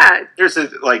if you had... There's a,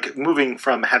 like, moving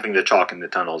from having the chalk in the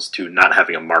tunnels to not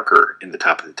having a marker in the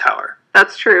top of the tower.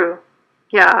 That's true.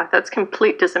 Yeah, that's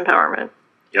complete disempowerment.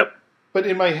 Yep. But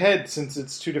in my head, since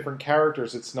it's two different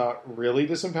characters, it's not really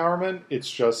disempowerment. It's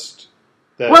just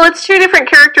that... Well, it's two different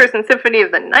characters in Symphony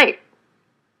of the Night.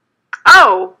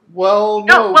 Oh! Well,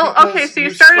 no. Okay, so you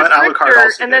start as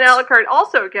Richter, and then Alucard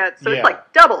also gets, so it's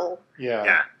like double.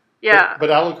 Yeah. Yeah. But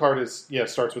Alucard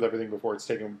starts with everything before it's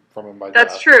taken from him by death.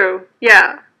 That's true,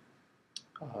 yeah.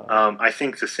 I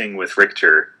think the thing with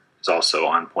Richter is also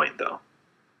on point, though.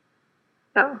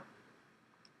 Oh.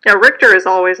 Yeah, Richter is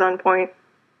always on point.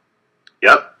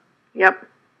 Yep.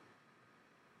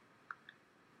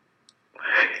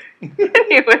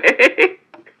 Anyway.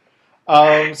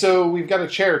 So we've got a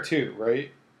chair, too,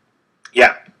 right?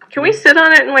 Yeah. Can we sit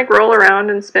on it and, like, roll around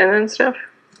and spin and stuff?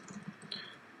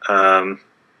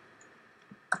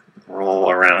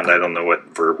 Roll around, I don't know what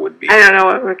verb would be. I don't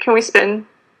know. Can we spin?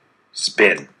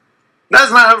 Spin.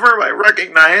 That's not a verb I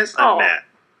recognize. I'm mad.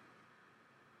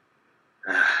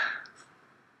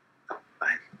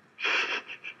 Fine.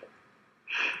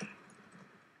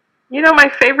 You know, my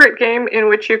favorite game in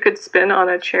which you could spin on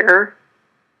a chair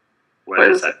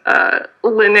was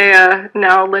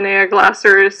Linnea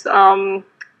Glasser's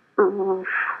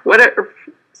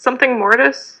something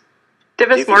Mortis?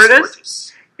 Divus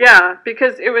Mortis? Yeah,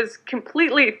 because it was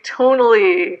completely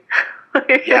tonally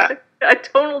a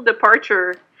tonal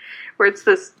departure where it's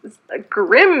this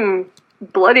grim,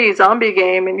 bloody zombie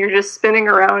game and you're just spinning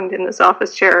around in this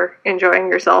office chair enjoying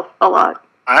yourself a lot.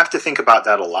 I have to think about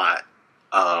that a lot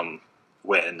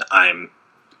when I'm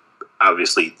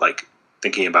obviously like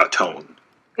thinking about tone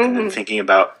and thinking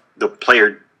about the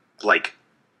player. Like,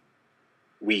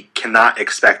 we cannot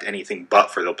expect anything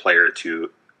but for the player to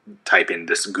type in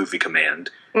this goofy command.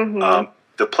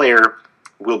 The player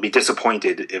will be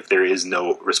disappointed if there is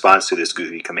no response to this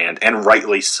goofy command, and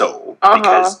rightly so,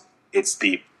 because it's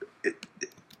the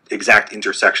exact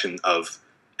intersection of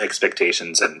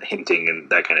expectations and hinting and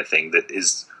that kind of thing that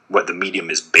is what the medium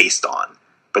is based on.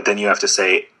 But then you have to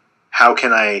say, how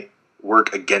can I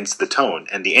work against the tone?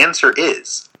 And the answer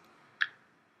is,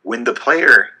 when the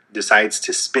player decides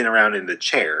to spin around in the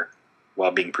chair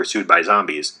while being pursued by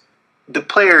zombies, the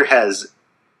player has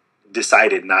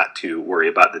decided not to worry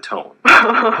about the tone.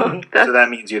 So that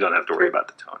means you don't have to worry about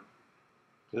the tone.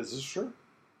 This is true.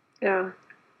 Yeah.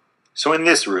 So in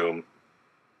this room,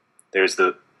 there's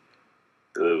the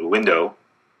window,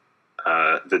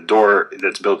 the door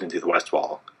that's built into the west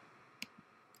wall,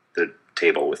 the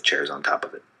table with chairs on top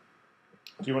of it.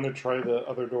 Do you want to try the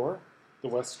other door? The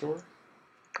west door?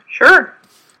 Sure.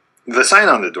 The sign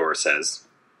on the door says,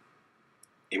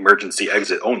 "Emergency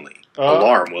exit only.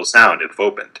 Alarm will sound if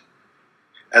opened."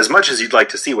 As much as you'd like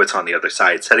to see what's on the other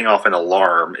side, setting off an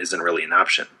alarm isn't really an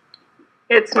option.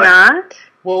 It's not?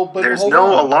 Well, but there's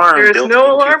no alarm built into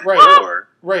the door.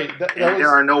 Right. There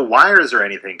are no wires or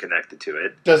anything connected to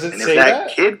it. Does it and say if that?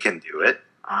 that kid can do it...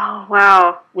 Oh,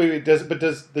 wow. Wait, does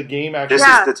the game actually... This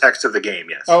is the text of the game,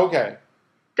 yes. Oh, okay.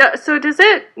 So does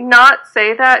it not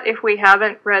say that if we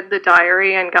haven't read the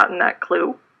diary and gotten that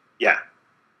clue? Yeah.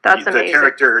 That's amazing. The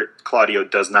character, Claudio,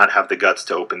 does not have the guts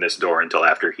to open this door until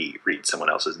after he reads someone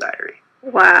else's diary.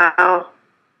 Wow.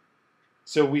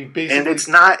 So we basically... And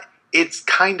it's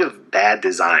kind of bad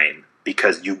design,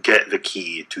 because you get the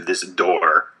key to this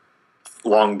door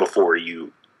long before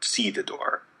you see the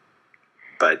door.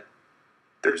 But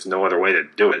there's no other way to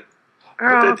do it.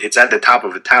 Oh. It's at the top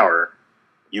of a tower.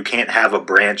 You can't have a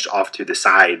branch off to the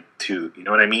side to, you know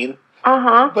what I mean?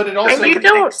 Uh-huh. But it also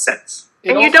makes sense.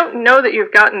 You don't know that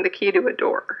you've gotten the key to a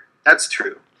door. That's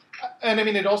true. And I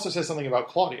mean, it also says something about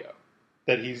Claudio.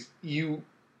 That you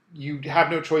have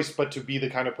no choice but to be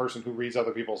the kind of person who reads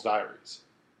other people's diaries.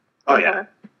 Oh, yeah.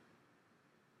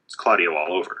 It's Claudio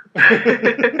all over.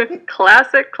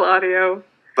 Classic Claudio.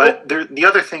 But the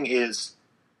other thing is,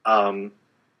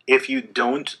 if you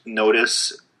don't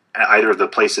notice either of the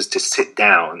places to sit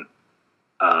down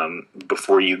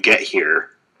before you get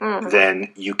here,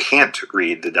 then you can't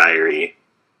read the diary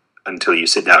until you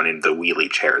sit down in the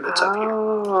wheelie chair that's up here.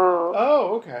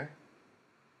 Oh, okay.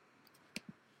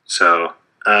 So,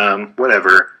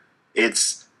 whatever.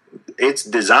 It's its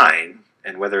design,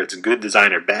 and whether it's good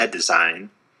design or bad design,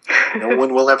 no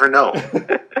one will ever know.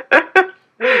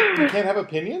 Wait, you can't have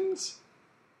opinions?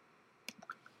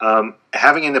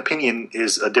 Having an opinion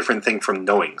is a different thing from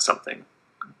knowing something.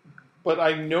 But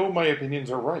I know my opinions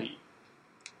are right.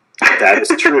 That is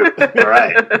true. All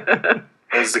right. That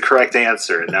is the correct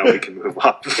answer, and now we can move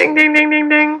on. Ding, ding, ding, ding,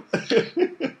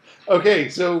 ding. Okay,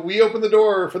 so we open the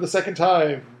door for the second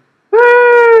time.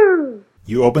 Woo!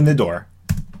 You open the door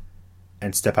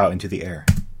and step out into the air.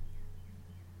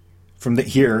 From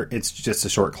here, it's just a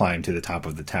short climb to the top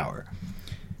of the tower.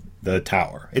 The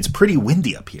tower. It's pretty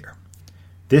windy up here.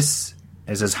 This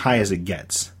is as high as it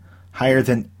gets. Higher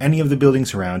than any of the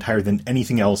buildings around, higher than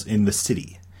anything else in the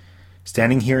city.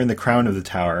 Standing here in the crown of the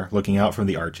tower, looking out from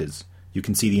the arches, you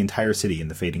can see the entire city in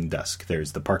the fading dusk.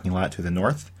 There's the parking lot to the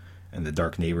north, and the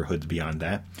dark neighborhoods beyond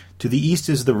that. To the east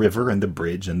is the river and the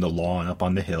bridge and the lawn up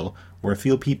on the hill, where a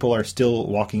few people are still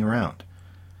walking around.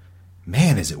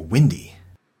 Man, is it windy.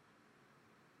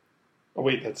 Oh,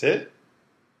 wait, that's it?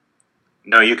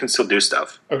 No, you can still do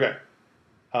stuff. Okay.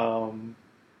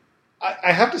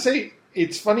 I have to say,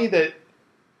 it's funny that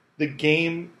the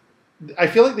game... I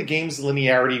feel like the game's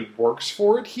linearity works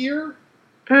for it here.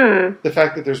 The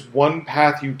fact that there's one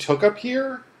path you took up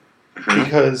here,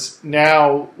 because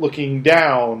now, looking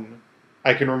down,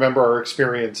 I can remember our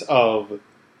experience of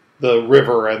the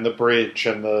river and the bridge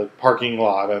and the parking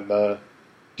lot and the...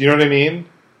 Do you know what I mean?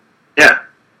 Yeah.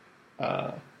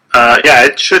 Yeah,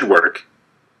 it should work.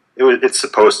 It's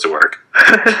supposed to work.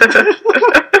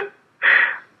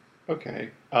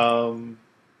 Okay. Can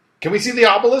we see the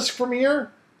obelisk from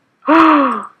here?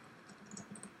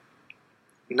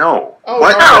 No. Oh,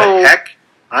 what no. the heck?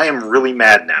 I am really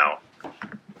mad now.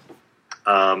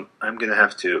 I'm going to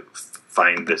have to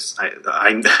find this.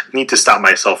 I need to stop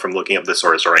myself from looking up the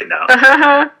source right now.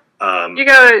 You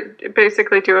gotta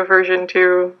basically do a version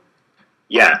 2.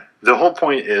 Yeah. The whole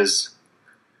point is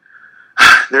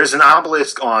there's an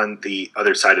obelisk on the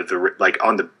other side of the... Like,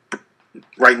 on the...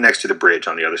 Right next to the bridge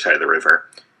on the other side of the river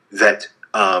that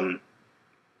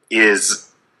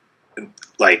is,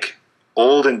 like,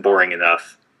 old and boring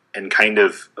enough and kind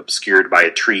of obscured by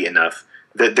a tree enough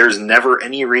that there's never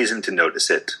any reason to notice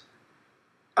it.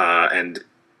 And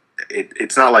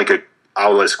it's not like a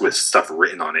obelisk with stuff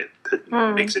written on it that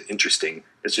makes it interesting.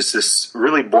 It's just this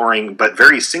really boring but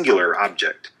very singular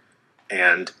object.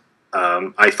 And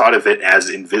I thought of it as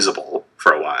invisible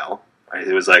for a while.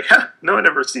 It was like, no one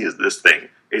ever sees this thing.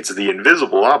 It's the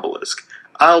invisible obelisk.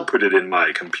 I'll put it in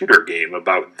my computer game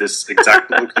about this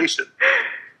exact location.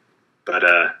 But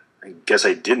I guess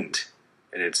I didn't.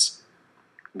 And it's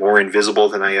more invisible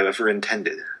than I ever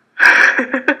intended.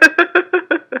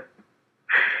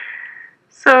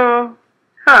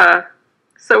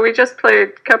 So we just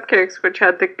played Cupcakes, which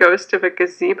had the ghost of a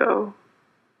gazebo.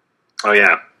 Oh,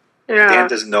 yeah. Yeah. Dan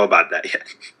doesn't know about that yet.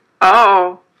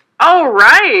 Oh,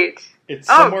 right. It's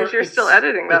because you're still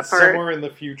editing that part. Somewhere in the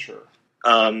future.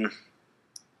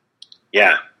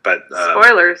 Yeah, but...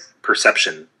 Spoilers.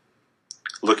 Perception.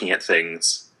 Looking at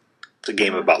things. It's a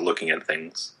game about looking at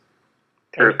things.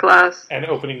 Through glass. And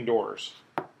opening doors.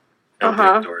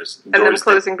 Opening doors. And then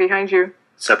closing behind you.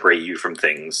 Separate you from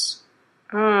things.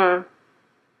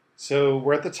 So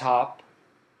we're at the top.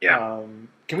 Yeah.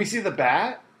 Can we see the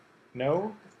bat?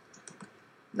 No?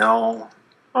 No.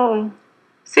 Oh.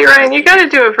 See, Ryan, you gotta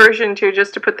do a version 2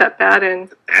 just to put that bat in.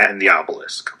 The Bat and the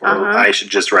Obelisk. Or I should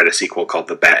just write a sequel called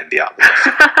The Bat and the Obelisk.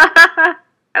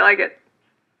 I like it.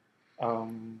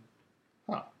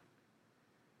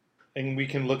 And we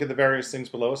can look at the various things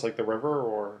below us, like the river,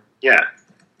 or... Yeah.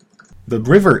 The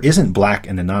river isn't black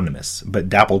and anonymous, but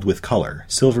dappled with color.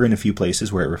 Silver in a few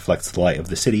places where it reflects the light of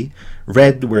the city,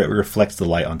 red where it reflects the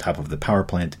light on top of the power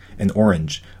plant, and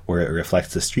orange where it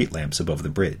reflects the street lamps above the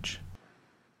bridge.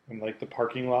 And like the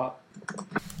parking lot?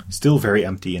 Still very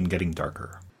empty and getting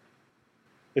darker.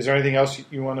 Is there anything else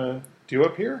you want to do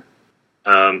up here?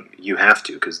 You have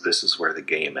to, because this is where the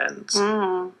game ends.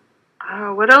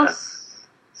 What else?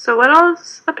 So what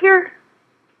else up here?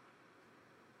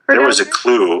 There was a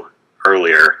clue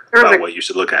earlier about what you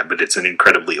should look at, but it's an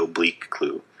incredibly oblique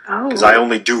clue. Oh. Because I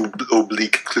only do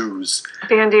oblique clues.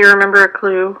 Dan, do you remember a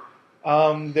clue?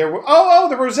 There were... Oh,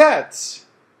 the rosettes!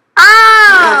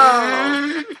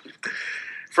 Oh!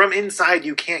 From inside,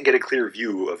 you can't get a clear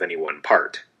view of any one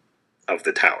part of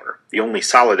the tower. The only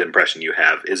solid impression you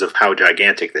have is of how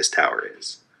gigantic this tower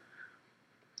is.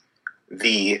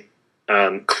 The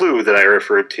clue that I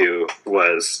referred to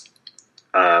was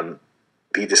the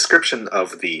description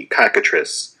of the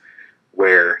cockatrice,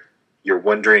 where you're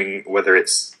wondering whether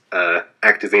it's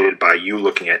activated by you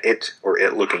looking at it, or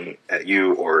it looking at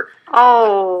you, or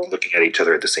looking at each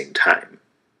other at the same time.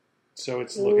 So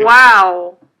it's looking...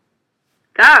 Wow.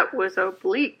 That was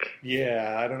oblique.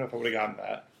 Yeah, I don't know if I would have gotten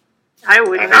that. I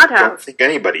would not have. I don't think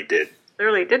anybody did.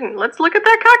 Clearly didn't. Let's look at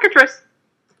that cockatrice.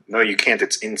 No, you can't.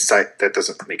 It's inside. That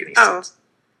doesn't make any sense.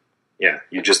 Yeah,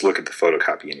 you just look at the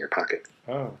photocopy in your pocket.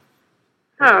 Oh.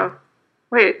 Oh.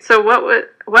 Wait, so what?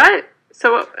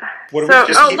 So What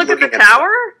look at the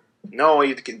tower? No,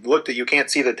 you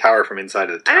can't see the tower from inside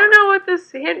of the tower. I don't know what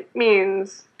this hint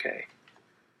means. Okay.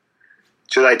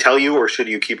 Should I tell you, or should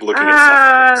you keep looking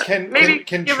at stuff? Can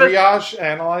Triage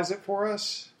analyze it for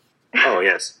us? Oh,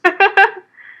 yes.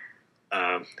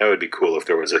 That would be cool if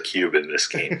there was a cube in this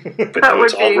game. But no,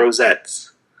 it's all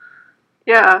rosettes.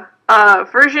 Yeah.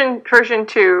 Version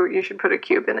 2, you should put a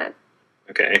cube in it.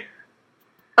 Okay.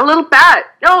 A little bat.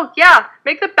 Oh, yeah.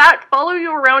 Make the bat follow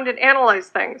you around and analyze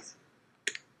things.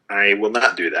 I will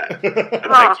not do that.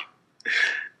 Thank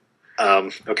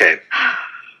you. Okay.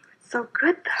 It's so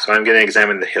good, though. So I'm going to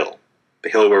examine the hill. The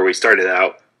hill where we started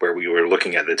out, where we were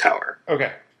looking at the tower.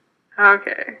 Okay.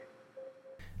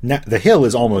 Now, the hill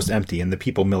is almost empty, and the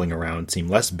people milling around seem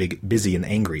less busy and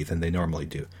angry than they normally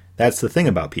do. That's the thing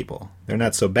about people. They're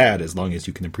not so bad as long as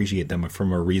you can appreciate them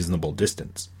from a reasonable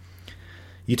distance.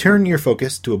 You turn your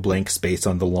focus to a blank space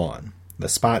on the lawn, the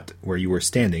spot where you were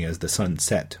standing as the sun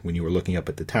set when you were looking up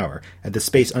at the tower, and the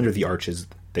space under the arches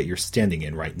that you're standing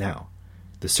in right now.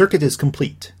 The circuit is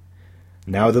complete.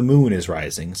 Now the moon is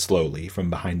rising slowly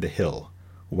from behind the hill,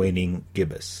 waning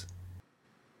gibbous.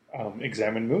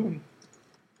 Examine moon.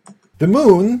 The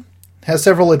moon has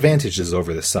several advantages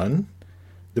over the sun.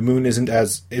 The moon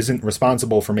isn't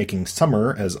responsible for making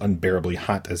summer as unbearably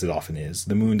hot as it often is.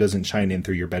 The moon doesn't shine in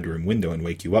through your bedroom window and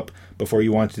wake you up before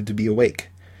you wanted to be awake.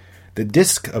 The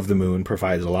disk of the moon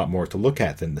provides a lot more to look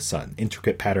at than the sun,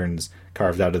 intricate patterns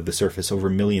carved out of the surface over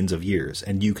millions of years,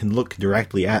 and you can look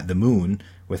directly at the moon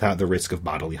without the risk of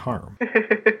bodily harm.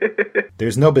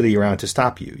 There's nobody around to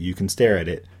stop you. You can stare at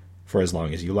it for as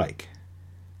long as you like.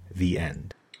 The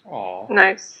end. Aww.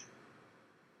 Nice.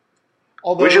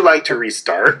 Would you like to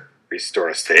restart, restore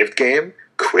a saved game,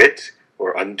 quit,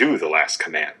 or undo the last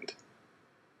command?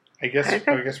 I guess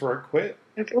we're at quit.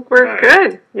 I think we're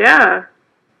good. Yeah.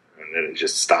 And then it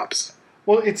just stops.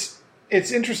 Well, it's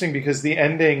interesting because the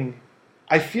ending,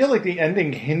 I feel like the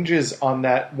ending hinges on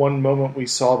that one moment we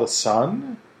saw the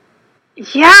sun.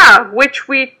 Yeah, which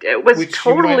was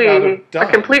totally a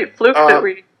complete fluke that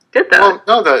we did that.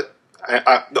 Well,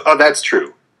 no, that's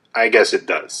true. I guess it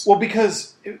does. Well,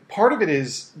 because part of it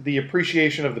is the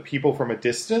appreciation of the people from a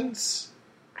distance,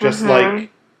 just like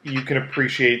you can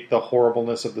appreciate the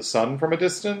horribleness of the sun from a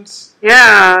distance.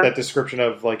 Yeah. That description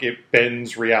of, like, it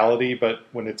bends reality, but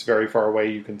when it's very far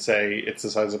away, you can say it's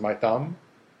the size of my thumb.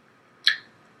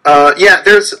 Yeah,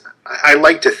 I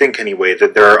like to think anyway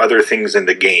that there are other things in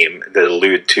the game that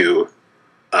allude to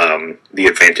the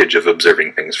advantage of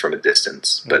observing things from a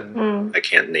distance, but I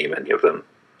can't name any of them.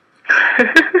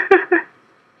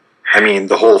 I mean,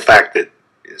 the whole fact that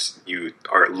you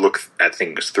look at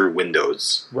things through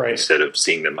windows instead of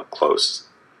seeing them up close.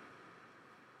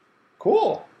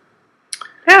 Cool.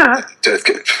 Yeah.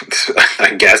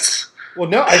 I guess. Well,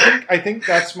 no, I think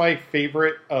that's my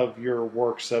favorite of your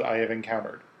works that I have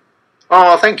encountered.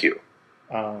 Oh, thank you.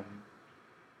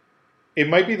 It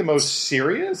might be the most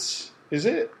serious, is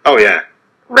it? Oh, yeah.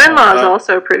 Renlaw is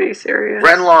also pretty serious.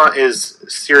 Renlaw is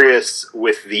serious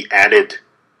with the added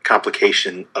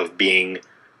complication of being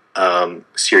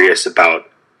serious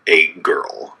about a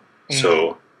girl.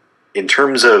 So, in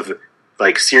terms of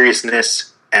like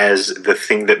seriousness as the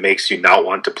thing that makes you not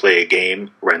want to play a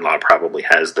game, Renlaw probably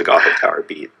has the Gothic Tower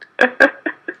beat.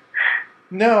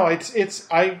 No,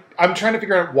 I'm trying to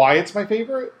figure out why it's my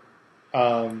favorite.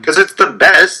 Because it's the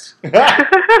best.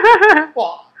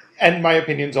 Well, and my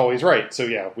opinion's always right, so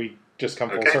yeah, we just come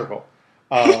full circle.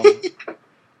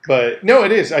 But no,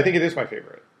 it is. I think it is my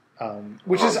favorite.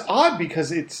 Which is odd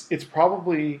because it's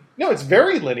probably... No, it's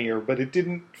very linear, but it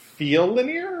didn't feel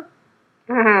linear.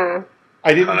 Mm-hmm.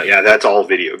 I didn't... Yeah, that's all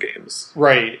video games.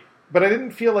 Right. But I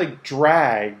didn't feel like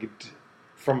dragged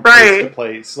from place to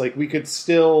place. Like, we could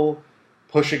still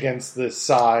push against the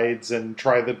sides and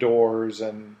try the doors,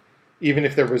 and even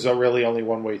if there was really only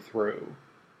one way through.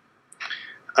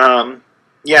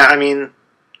 Yeah, I mean,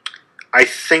 I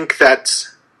think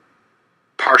that's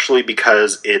partially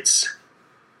because it's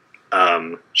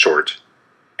short,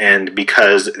 and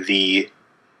because the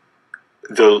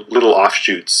little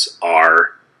offshoots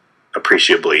are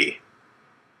appreciably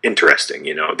interesting.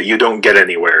 You know, that you don't get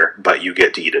anywhere, but you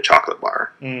get to eat a chocolate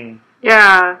bar. Mm.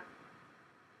 Yeah.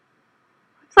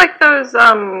 It's like those,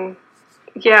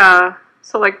 yeah.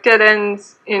 So, like, dead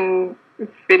ends in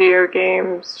video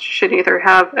games should either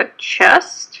have a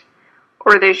chest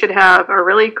or they should have a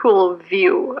really cool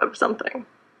view of something.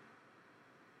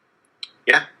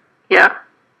 Yeah. Yeah.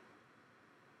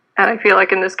 And I feel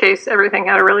like in this case, everything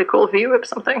had a really cool view of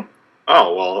something.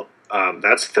 Oh, well,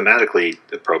 that's thematically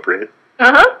appropriate.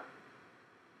 Uh-huh.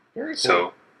 Very cool.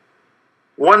 So,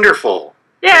 wonderful.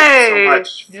 Yay! Thank you so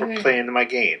much Yay. for playing my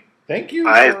game. Thank you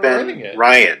I've for been running it.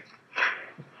 Ryan.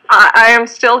 I am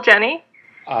still Jenny.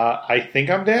 I think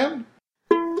I'm Dan.